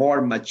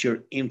more mature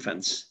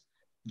infants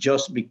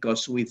just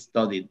because we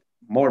studied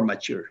more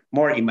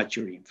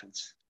immature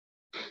infants.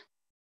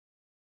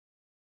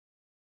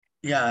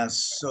 Yeah,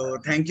 so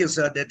thank you,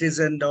 sir. That is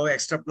now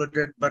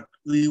extrapolated, but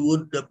we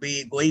would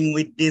be going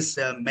with this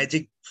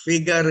magic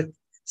figure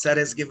sir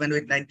has given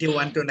with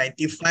 91 to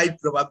 95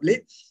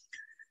 probably.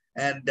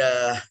 And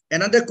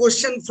another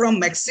question from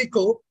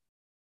Mexico.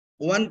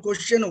 One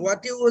question,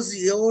 what was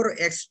your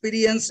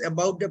experience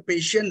about the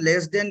patient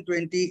less than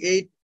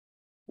 28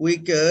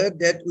 week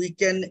that we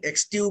can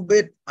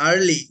extubate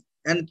early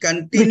and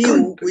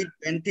continue with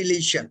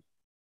ventilation?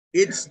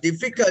 It's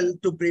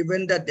difficult to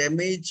prevent the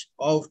damage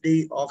of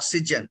the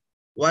oxygen.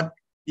 What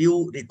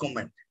you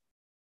recommend?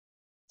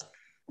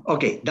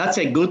 Okay, that's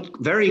a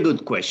very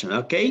good question,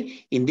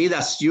 okay? Indeed,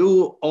 as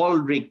you all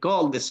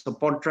recall, the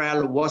support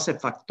trial was a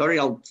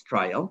factorial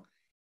trial,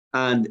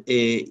 and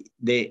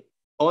the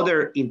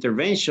other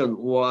intervention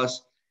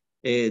was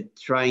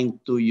trying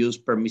to use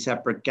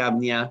permissive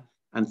preeclampsia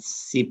and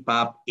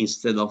CPAP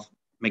instead of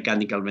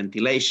mechanical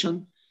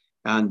ventilation.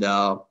 And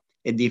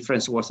a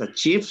difference was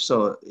achieved,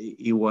 so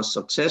it was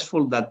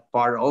successful, that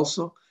part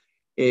also.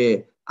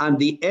 And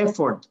the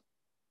effort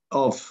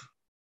of,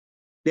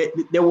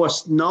 there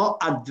was no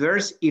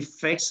adverse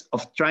effects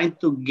of trying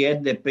to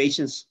get the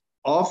patients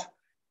off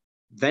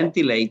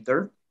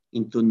ventilator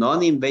into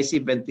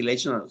non-invasive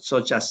ventilation,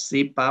 such as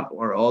CPAP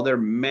or other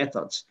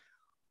methods,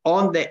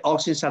 on the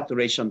oxygen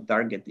saturation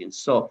targeting.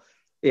 So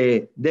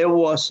there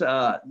was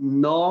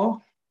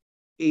no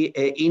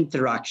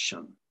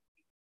interaction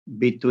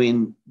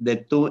between the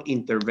two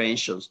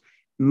interventions,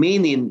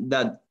 meaning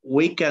that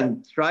we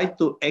can try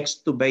to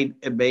extubate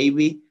a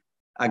baby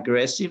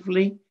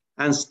aggressively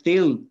and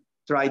still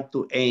try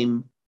to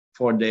aim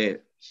for the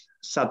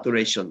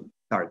saturation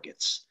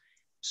targets.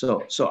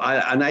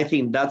 I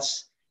think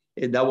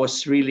that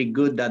was really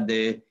good that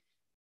the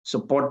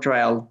support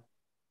trial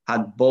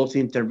had both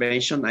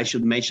intervention. I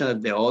should mention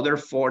that the other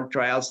 4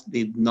 trials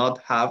did not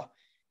have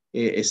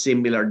a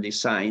similar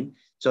design,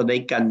 so they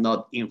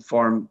cannot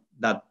inform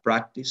that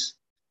practice.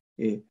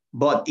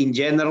 But in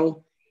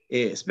general,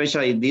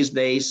 especially these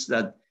days,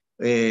 that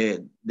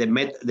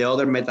the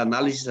other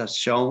meta-analysis has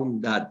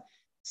shown that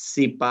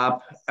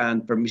CPAP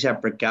and permissive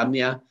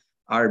preeclampsia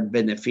are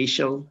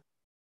beneficial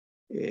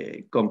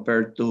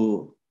compared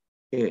to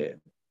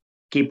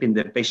keeping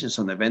the patients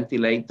on a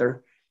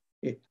ventilator.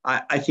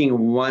 I think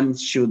one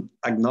should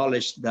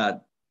acknowledge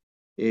that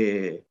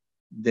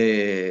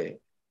the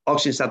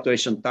oxygen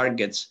saturation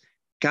targets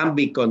can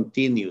be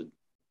continued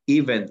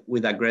even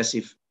with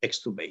aggressive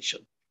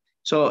extubation.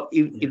 So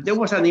if there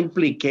was an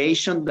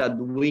implication that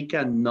we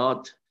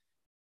cannot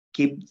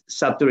keep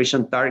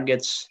saturation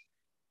targets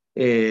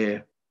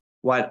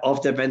while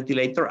off the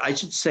ventilator, I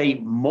should say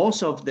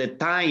most of the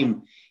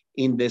time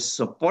in the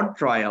support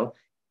trial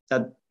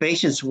that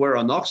patients were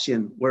on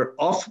oxygen were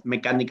off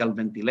mechanical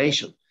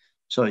ventilation.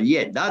 So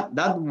yeah,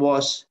 that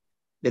was,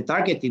 the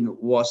targeting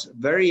was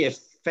very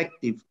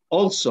effective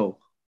also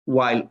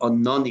while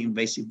on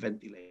non-invasive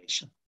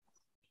ventilation.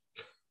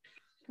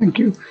 Thank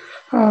you.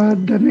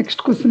 The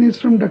next question is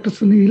from Dr.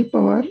 Sunil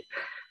Pawar.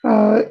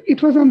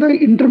 It was on the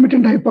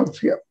intermittent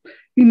hypoxia.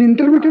 In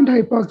intermittent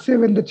hypoxia,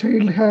 when the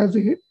child has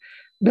it,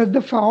 does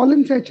the fall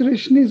in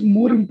saturation is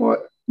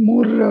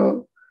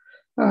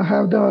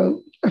have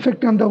the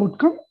effect on the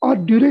outcome, or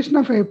duration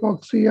of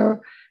hypoxia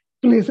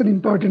plays an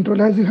important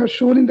role, as you have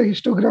shown in the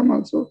histogram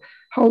also,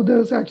 how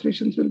the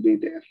saturations will be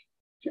there?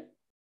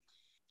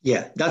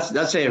 Yeah,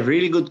 that's a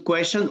really good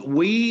question.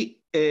 We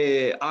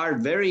are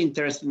very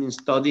interested in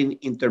studying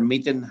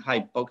intermittent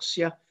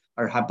hypoxia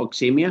or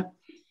hypoxemia.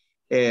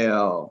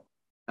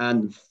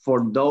 And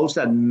for those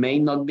that may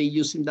not be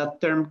using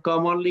that term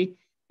commonly,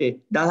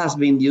 that has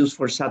been used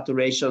for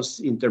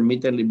saturations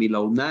intermittently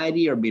below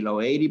 90 or below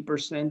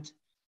 80%.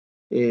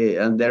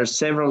 And there are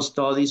several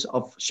studies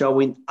of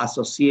showing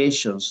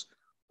associations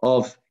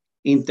of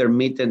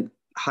intermittent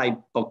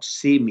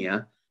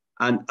hypoxemia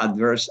and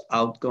adverse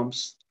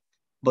outcomes.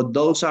 But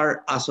those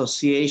are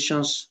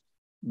associations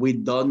we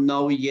don't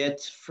know yet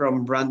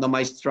from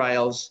randomized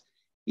trials.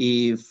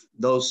 if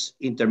those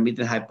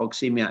intermittent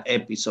hypoxemia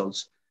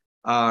episodes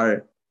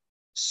are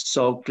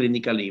so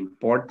clinically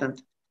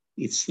important.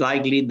 It's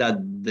likely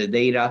that the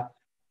data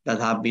that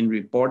have been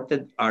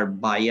reported are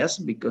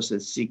biased because the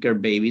sicker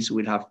babies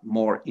will have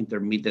more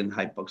intermittent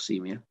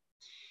hypoxemia.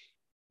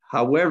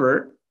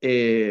 However,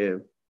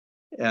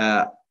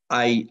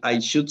 I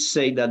should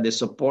say that the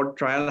support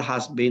trial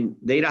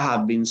data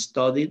have been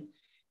studied.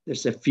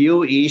 There's a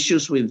few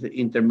issues with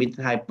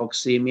intermittent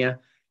hypoxemia.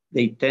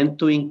 They tend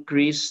to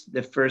increase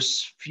the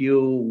first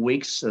few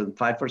weeks,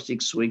 5 or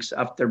 6 weeks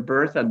after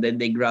birth, and then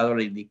they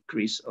gradually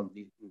decrease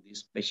in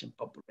this patient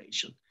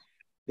population.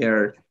 There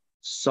are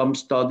some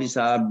studies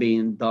that are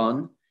being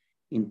done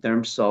in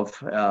terms of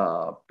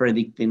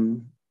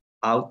predicting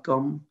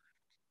outcome.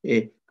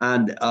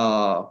 And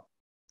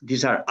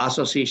these are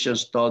association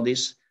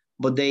studies,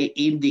 but they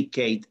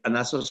indicate an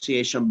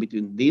association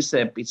between these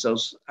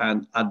episodes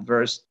and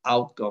adverse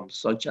outcomes,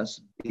 such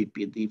as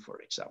BPD, for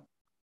example.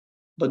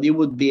 But it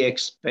would be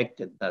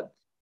expected that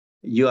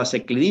you as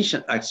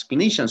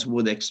clinicians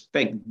would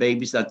expect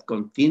babies that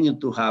continue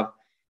to have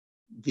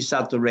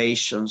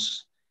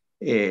desaturations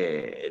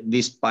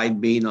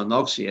despite being on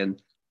oxygen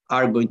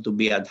are going to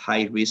be at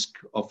high risk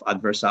of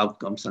adverse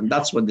outcomes. And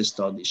that's what the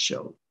studies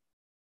show.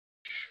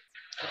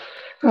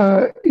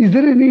 Is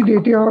there any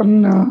data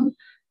on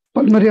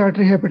pulmonary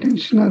artery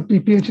hypertension or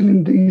PPH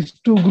in these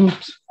two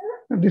groups?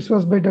 This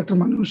was by Dr.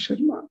 Manoj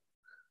Sharma.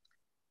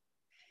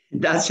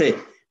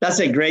 That's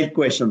a great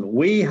question.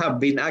 We have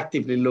been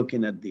actively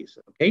looking at this.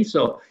 Okay,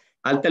 so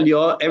I'll tell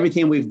you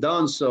everything we've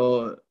done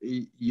so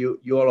you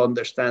all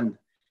understand.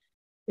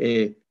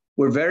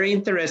 We're very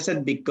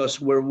interested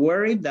because we're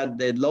worried that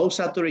the low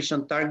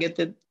saturation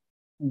targeted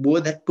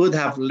could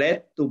have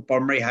led to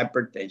pulmonary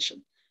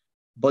hypertension,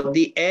 but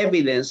the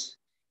evidence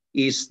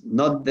is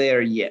not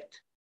there yet.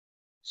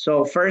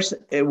 So first,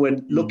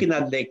 when looking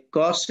at the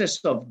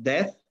causes of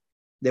death,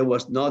 there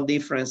was no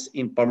difference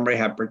in pulmonary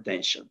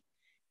hypertension.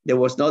 There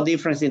was no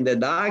difference in the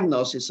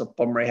diagnosis of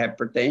pulmonary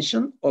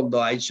hypertension,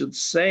 although I should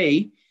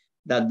say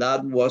that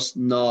that was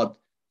not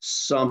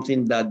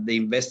something that the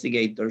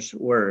investigators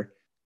were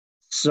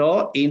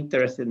so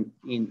interested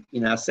in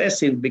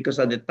assessing, because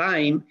at the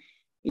time,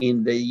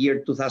 in the year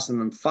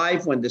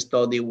 2005, when the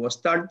study was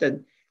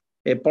started,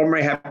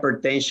 pulmonary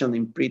hypertension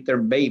in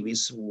preterm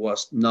babies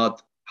was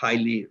not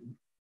highly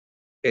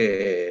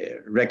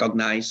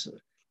recognized.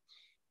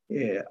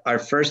 Our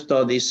first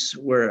studies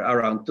were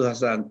around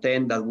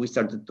 2010 that we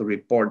started to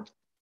report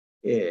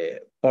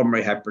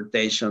pulmonary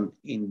hypertension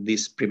in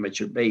these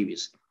premature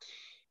babies.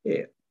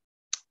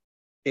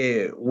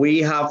 We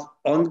have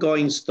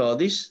ongoing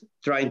studies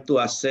trying to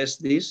assess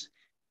this.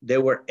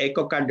 There were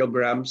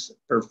echocardiograms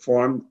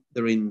performed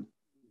during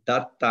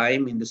that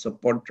time in the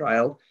support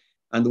trial,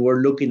 and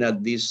we're looking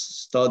at these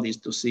studies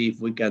to see if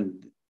we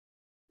can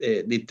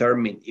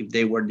determine if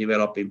they were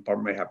developing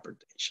pulmonary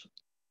hypertension.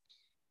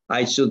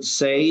 I should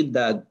say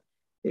that,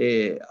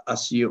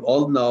 as you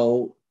all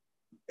know,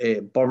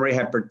 pulmonary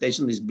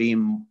hypertension is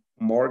being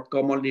more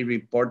commonly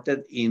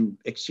reported in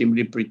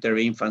extremely preterm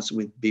infants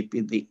with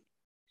BPD.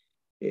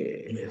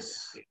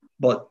 Yes.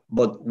 But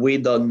we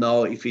don't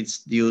know if it's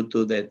due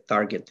to the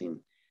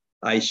targeting.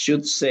 I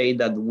should say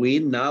that we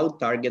now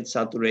target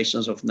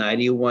saturations of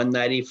 91,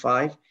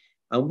 95,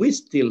 and we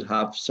still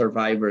have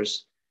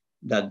survivors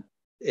that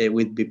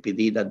with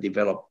BPD that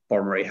develop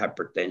pulmonary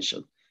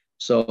hypertension.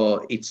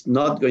 So it's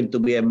not going to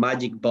be a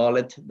magic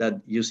bullet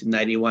that using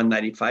 91,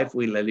 95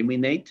 will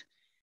eliminate.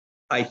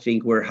 I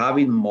think we're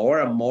having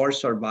more and more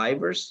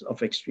survivors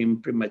of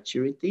extreme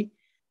prematurity,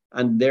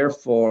 and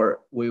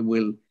therefore we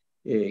will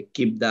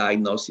keep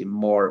diagnosing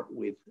more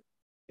with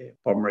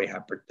pulmonary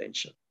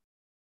hypertension.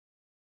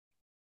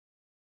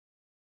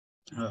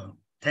 Oh,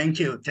 thank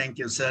you,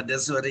 sir.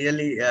 This was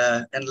really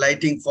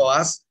enlightening for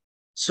us.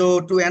 So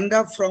to end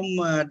up from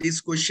this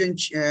question,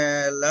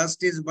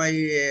 last is by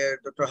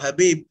Dr.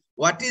 Habib.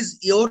 What is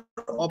your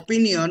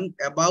opinion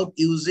about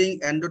using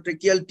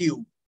endotracheal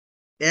tube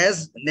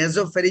as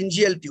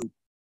nasopharyngeal tube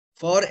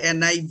for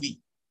NIV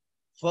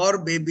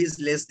for babies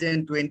less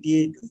than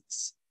 28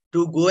 weeks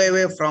to go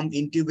away from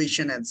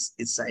intubation and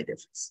its side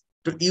effects?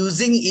 To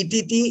using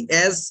ETT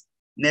as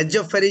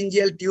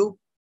nasopharyngeal tube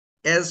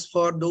as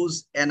for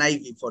those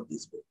NIV for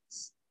these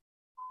babies?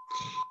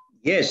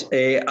 Yes,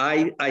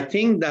 I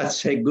think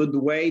that's a good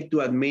way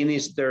to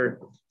administer,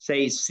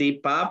 say,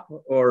 CPAP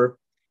or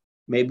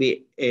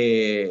maybe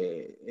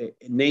a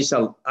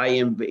nasal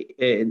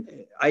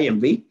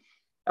IMV.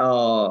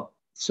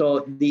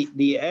 So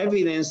the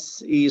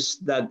evidence is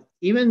that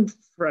even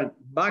from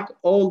back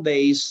old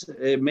days,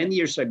 many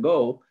years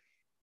ago,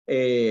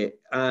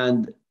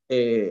 and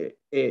a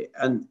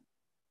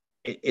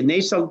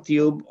nasal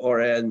tube or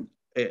an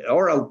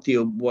oral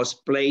tube was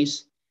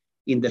placed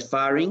in the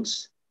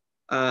pharynx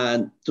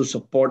and to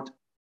support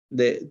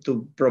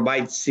to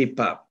provide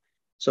CPAP.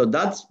 So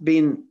that's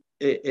been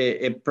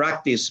a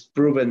practice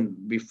proven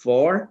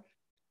before.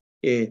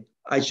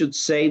 I should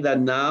say that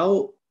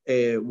now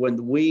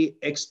when we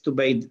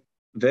extubate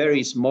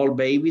very small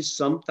babies,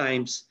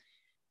 sometimes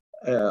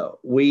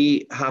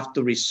we have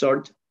to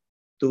resort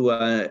to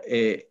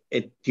a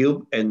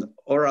tube, an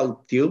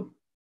oral tube,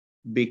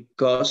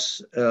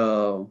 because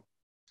the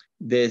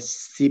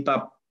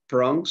CPAP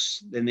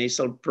prongs, the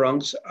nasal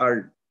prongs,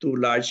 are too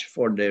large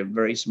for the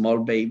very small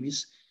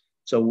babies.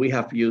 So we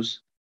have used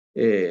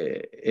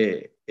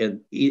a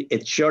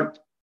short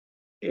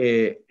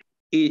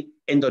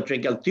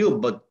endotracheal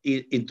tube, but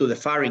into the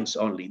pharynx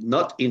only,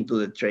 not into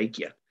the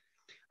trachea.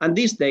 And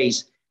these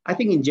days, I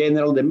think in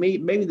general,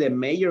 maybe the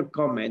major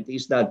comment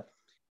is that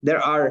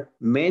there are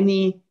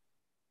many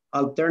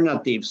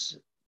alternatives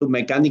to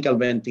mechanical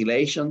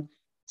ventilation.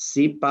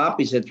 CPAP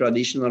is a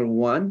traditional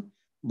one,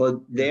 but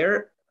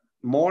there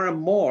more and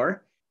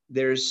more,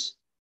 there's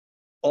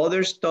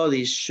other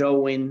studies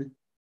showing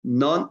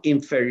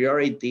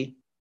non-inferiority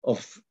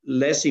of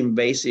less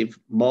invasive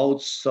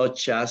modes,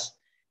 such as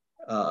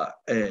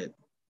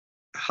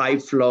high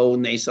flow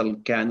nasal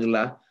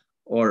cannula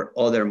or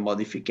other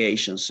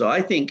modifications. So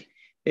I think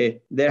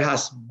there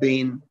has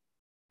been,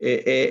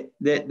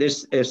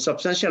 there's a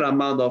substantial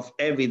amount of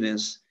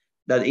evidence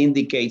that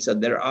indicates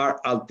that there are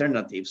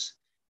alternatives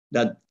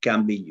that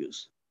can be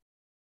used.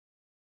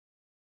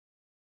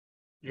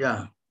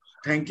 Yeah,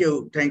 thank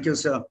you,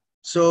 sir.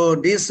 So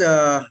this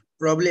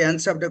probably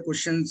answers the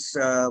questions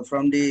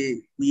from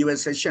the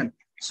US session.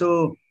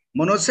 So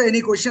Manoj sir,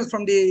 any questions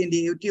from in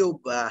the YouTube?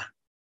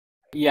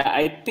 Yeah,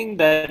 I think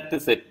that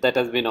is it. That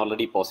has been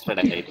already posted.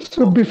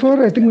 So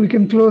before I think we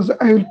can close,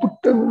 I will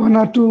put one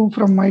or two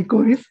from my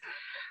queries.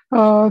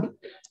 Dr.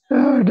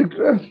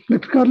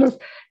 Carlos,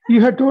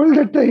 you had told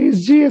that the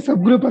SGA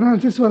subgroup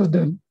analysis was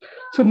done.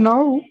 So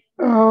now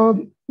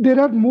there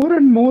are more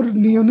and more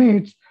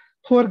neonates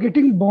who are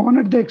getting born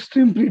at the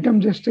extreme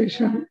preterm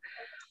gestation,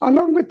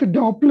 along with the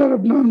Doppler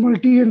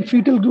abnormality and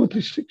fetal growth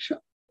restriction.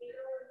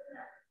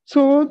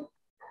 So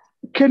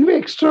can we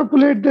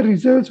extrapolate the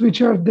results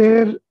which are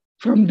there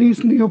from these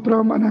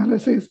neoprom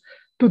analysis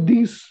to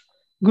these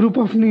group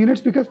of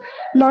neonates? Because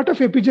a lot of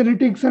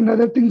epigenetics and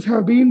other things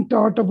have been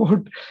taught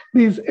about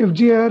these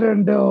FGR,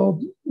 and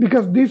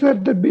because these are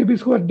the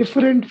babies who are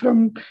different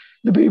from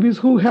the babies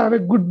who have a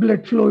good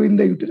blood flow in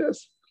the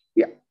uterus.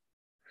 Yeah.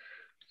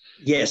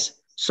 Yes.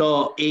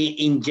 So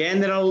in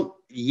general,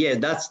 yeah,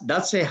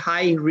 that's a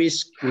high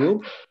risk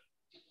group,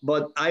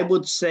 but I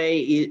would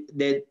say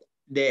that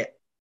the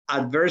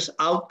adverse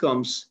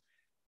outcomes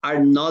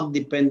are not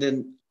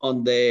dependent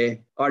on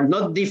are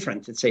not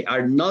different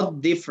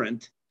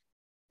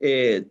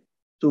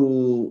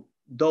to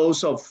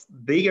those of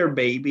bigger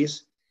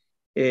babies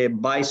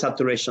by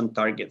saturation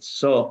targets.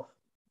 So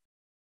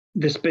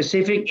the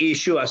specific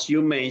issue, as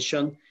you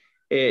mentioned,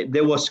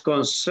 there was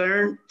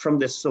concern from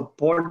the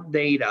support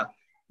data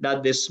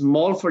that the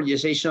small for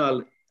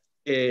gestational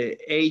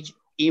age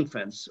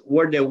infants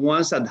were the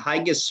ones at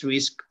highest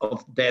risk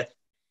of death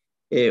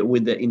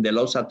in the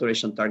low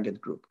saturation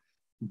target group.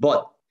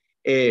 But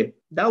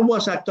that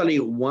was actually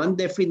one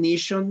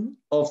definition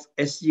of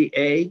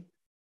SGA.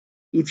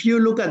 If you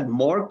look at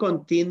more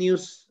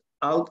continuous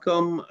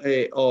outcome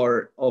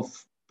or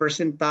of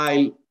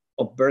percentile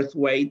of birth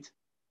weight,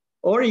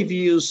 or if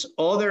you use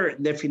other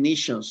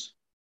definitions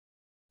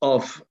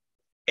of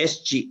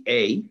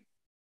SGA,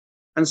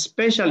 and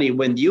especially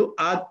when you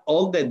add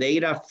all the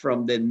data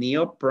from the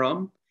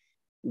neoprom,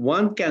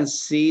 one can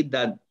see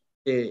that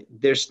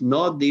there's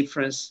no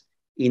difference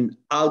in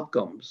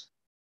outcomes.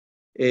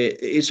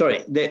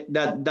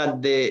 That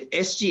the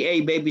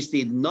SGA babies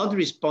did not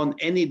respond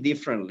any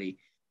differently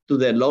to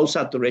the low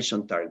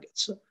saturation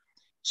targets.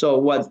 So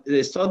what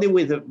the study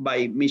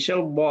by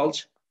Michelle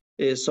Walsh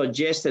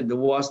suggested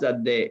was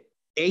that the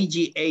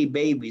AGA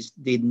babies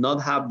did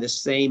not have the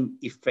same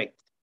effect,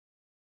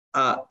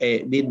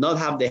 did not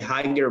have the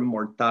higher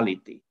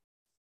mortality.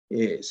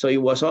 So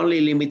it was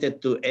only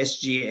limited to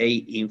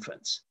SGA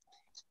infants.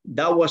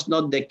 That was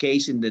not the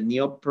case in the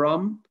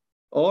neoprom,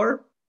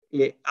 or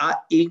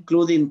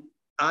including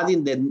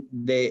adding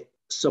the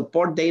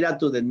support data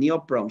to the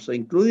neoprom. So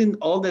including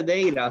all the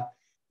data,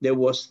 there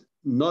was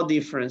no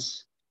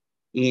difference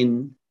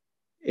in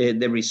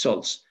the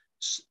results,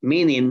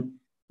 meaning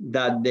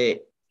that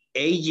the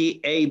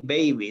AGA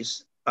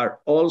babies are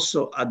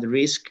also at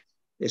risk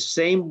the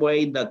same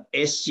way that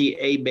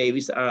SGA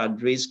babies are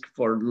at risk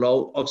for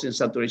low oxygen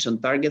saturation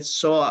targets,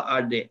 so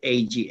are the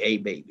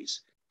AGA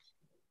babies.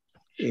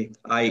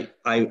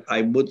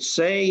 I would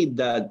say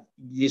that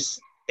these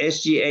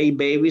SGA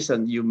babies,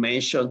 and you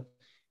mentioned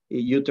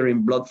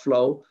uterine blood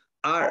flow,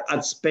 are at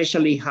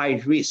especially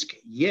high risk.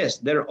 Yes,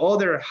 there are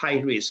other high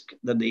risk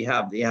that they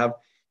have. They have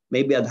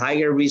maybe at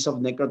higher risk of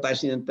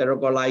necrotizing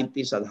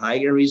enterocolitis, at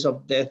higher risk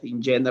of death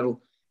in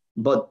general,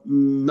 but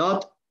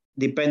not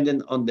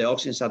dependent on the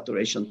oxygen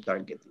saturation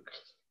target.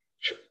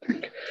 Sure,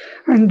 thank you.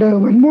 And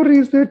one more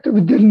is that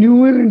with the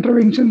newer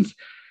interventions,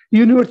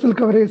 universal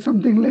coverage,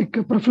 something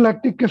like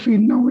prophylactic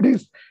caffeine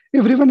nowadays,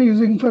 everyone is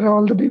using for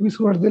all the babies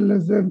who are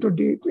less than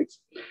 28 weeks.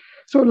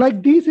 So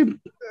like these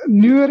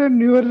newer and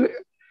newer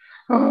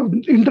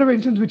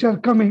interventions which are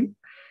coming,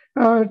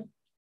 do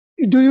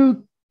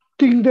you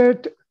think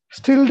that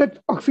still that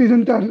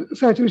oxygen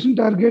saturation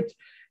targets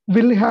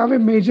will have a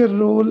major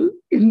role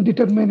in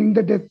determining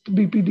the death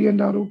BPD and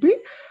ROP,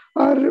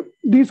 or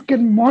these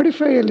can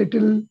modify a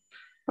little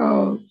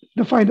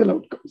the final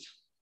outcomes?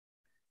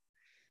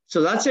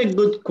 So that's a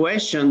good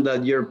question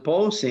that you're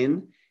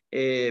posing,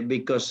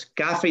 because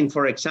caffeine,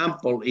 for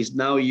example, is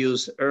now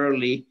used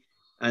early,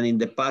 and in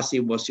the past it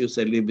was used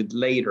a little bit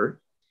later.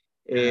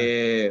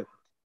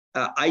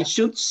 I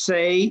should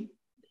say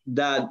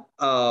that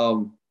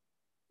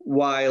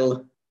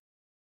while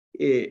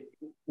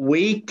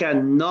we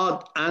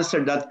cannot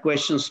answer that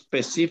question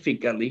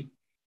specifically,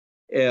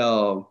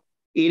 it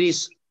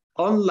is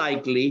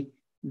unlikely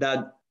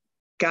that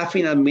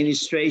caffeine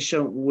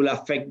administration will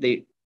affect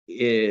the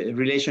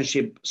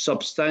relationship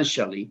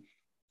substantially.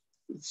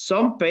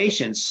 Some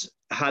patients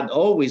had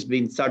always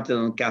been started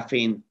on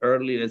caffeine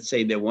early. Let's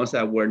say the ones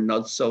that were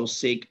not so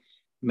sick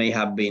may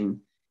have been,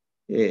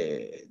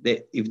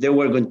 if they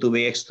were going to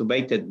be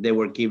extubated, they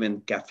were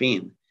given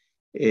caffeine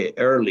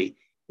early.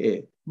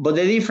 But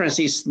the difference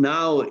is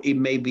now it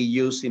may be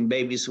used in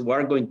babies who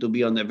are going to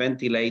be on a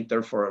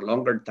ventilator for a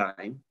longer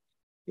time,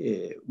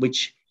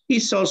 which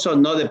is also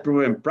not a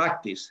proven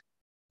practice.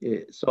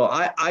 So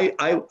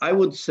I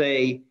would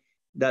say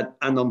that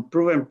an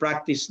unproven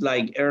practice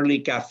like early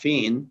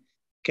caffeine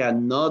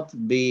cannot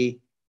be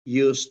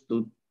used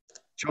to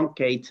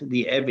truncate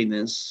the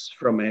evidence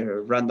from a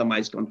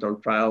randomized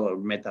controlled trial or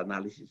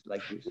meta-analysis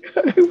like this.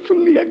 I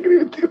fully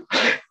agree with you.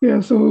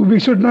 Yeah, so we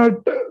should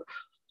not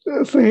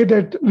say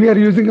that we are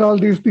using all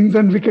these things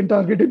and we can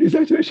target a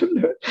desaturation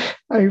level.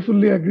 I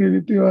fully agree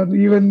with you. And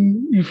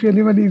even if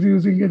anyone is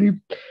using any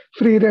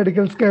free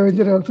radical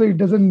scavenger also, it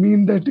doesn't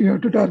mean that you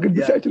have to target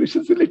the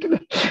saturations a little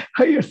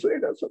higher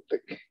side or something.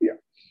 Yeah.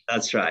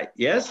 That's right.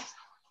 Yes?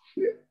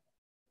 Yeah.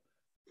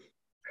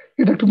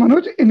 Dr.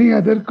 Manoj, any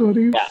other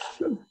queries?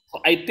 Yeah.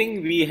 I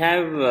think we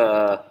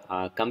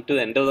have come to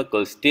the end of the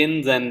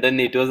questions, and then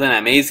it was an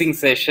amazing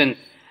session.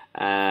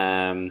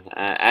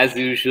 As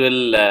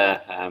usual,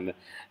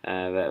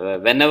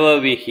 whenever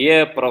we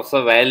hear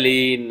Professor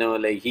Valley,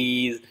 like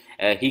he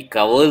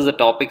covers the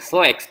topic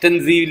so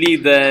extensively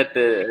that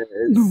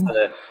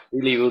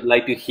really would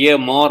like to hear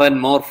more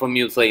and more from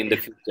you, sir, in the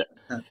future.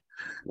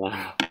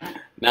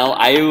 Now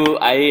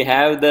I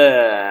have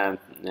the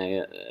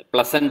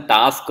pleasant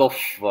task of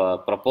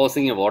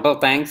proposing a vote of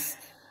thanks.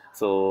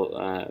 So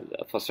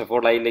first of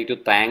all, I'd like to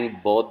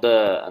thank both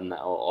the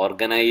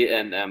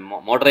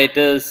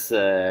moderators,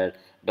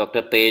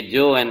 Dr.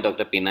 Tejo and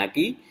Dr.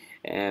 Pinaki,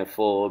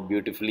 for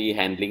beautifully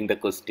handling the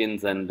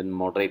questions and then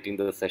moderating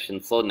the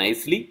session so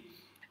nicely.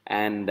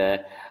 And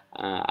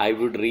I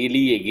would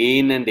really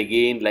again and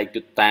again like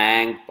to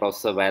thank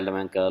Professor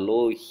Waldemar and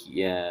Carlo.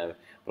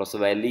 Professor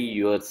Valley,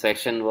 your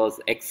session was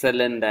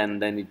excellent,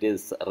 and then it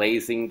is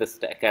raising the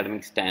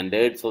academic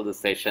standards of the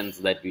sessions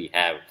that we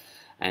have.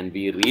 And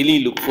we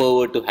really look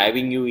forward to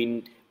having you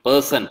in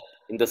person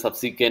in the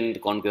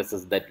subsequent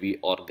congresses that we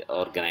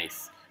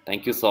organize.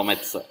 Thank you so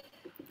much, sir.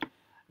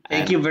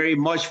 Thank you very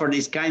much for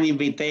this kind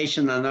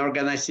invitation and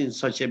organizing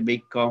such a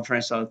big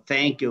conference. So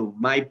thank you.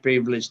 My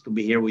privilege to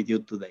be here with you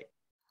today.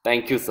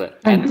 Thank you, sir.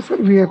 Thank you, sir.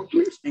 We are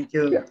pleased. Thank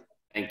you. Yeah.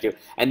 Thank you.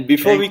 And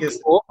before we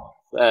go,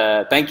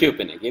 thank you,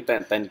 Pinaki.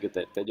 Thank you,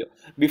 Tejo.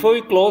 Before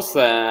we close,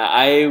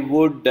 I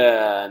would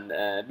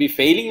be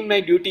failing in my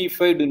duty if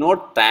I do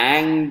not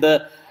thank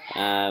the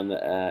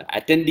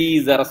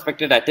attendees, the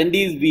respected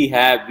attendees we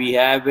have. We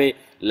have a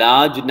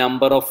large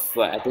number of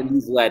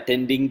attendees who are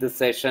attending the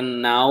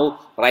session now,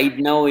 right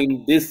now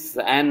in this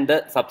and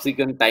the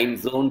subsequent time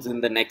zones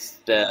in the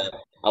next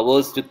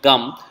hours to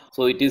come.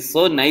 So it is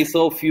so nice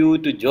of you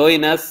to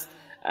join us,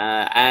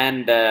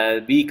 and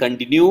we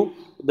continue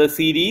the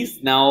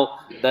series. Now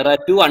there are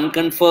 2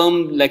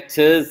 unconfirmed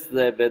lectures, as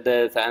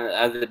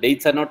the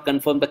dates are not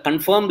confirmed. The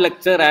confirmed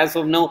lecture as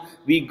of now,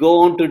 we go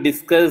on to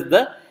discuss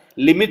the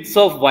limits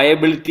of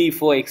viability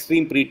for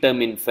extreme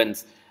preterm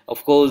infants.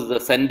 Of course, the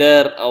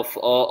sender of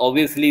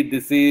obviously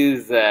this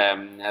is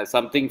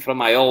something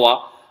from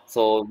Iowa.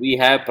 So we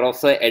have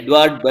Professor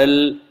Edward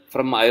Bell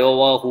from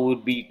Iowa who will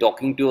be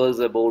talking to us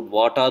about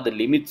what are the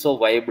limits of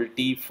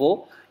viability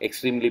for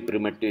extremely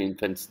premature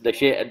infants.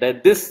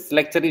 This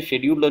lecture is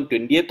scheduled on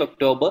 20th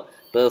October,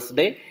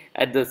 Thursday.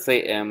 At the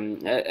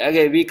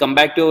again, we come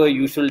back to our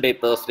usual day,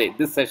 Thursday.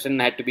 This session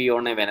had to be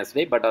on a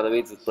Wednesday, but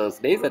otherwise it's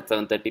Thursdays at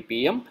 7:30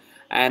 p.m.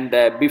 And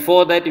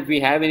before that, if we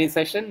have any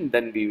session,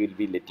 then we will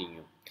be letting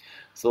you.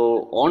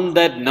 So on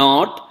that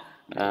note,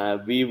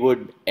 we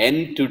would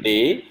end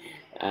today.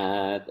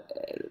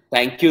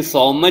 Thank you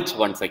so much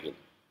once again.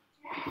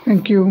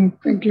 Thank you.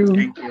 Thank you.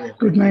 Thank you.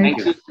 Good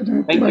night. Thank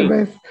you. Thank Bye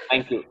bye.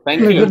 Thank you.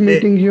 Thank Pleasure you.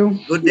 meeting you.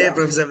 Good day,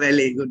 Professor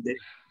Valley. Good day.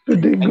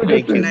 Good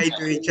day. Good night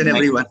to each and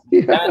everyone.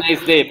 Have a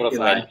nice day,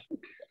 Professor.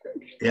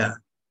 Yeah.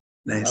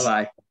 Nice.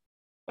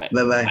 Bye-bye.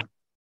 Bye-bye.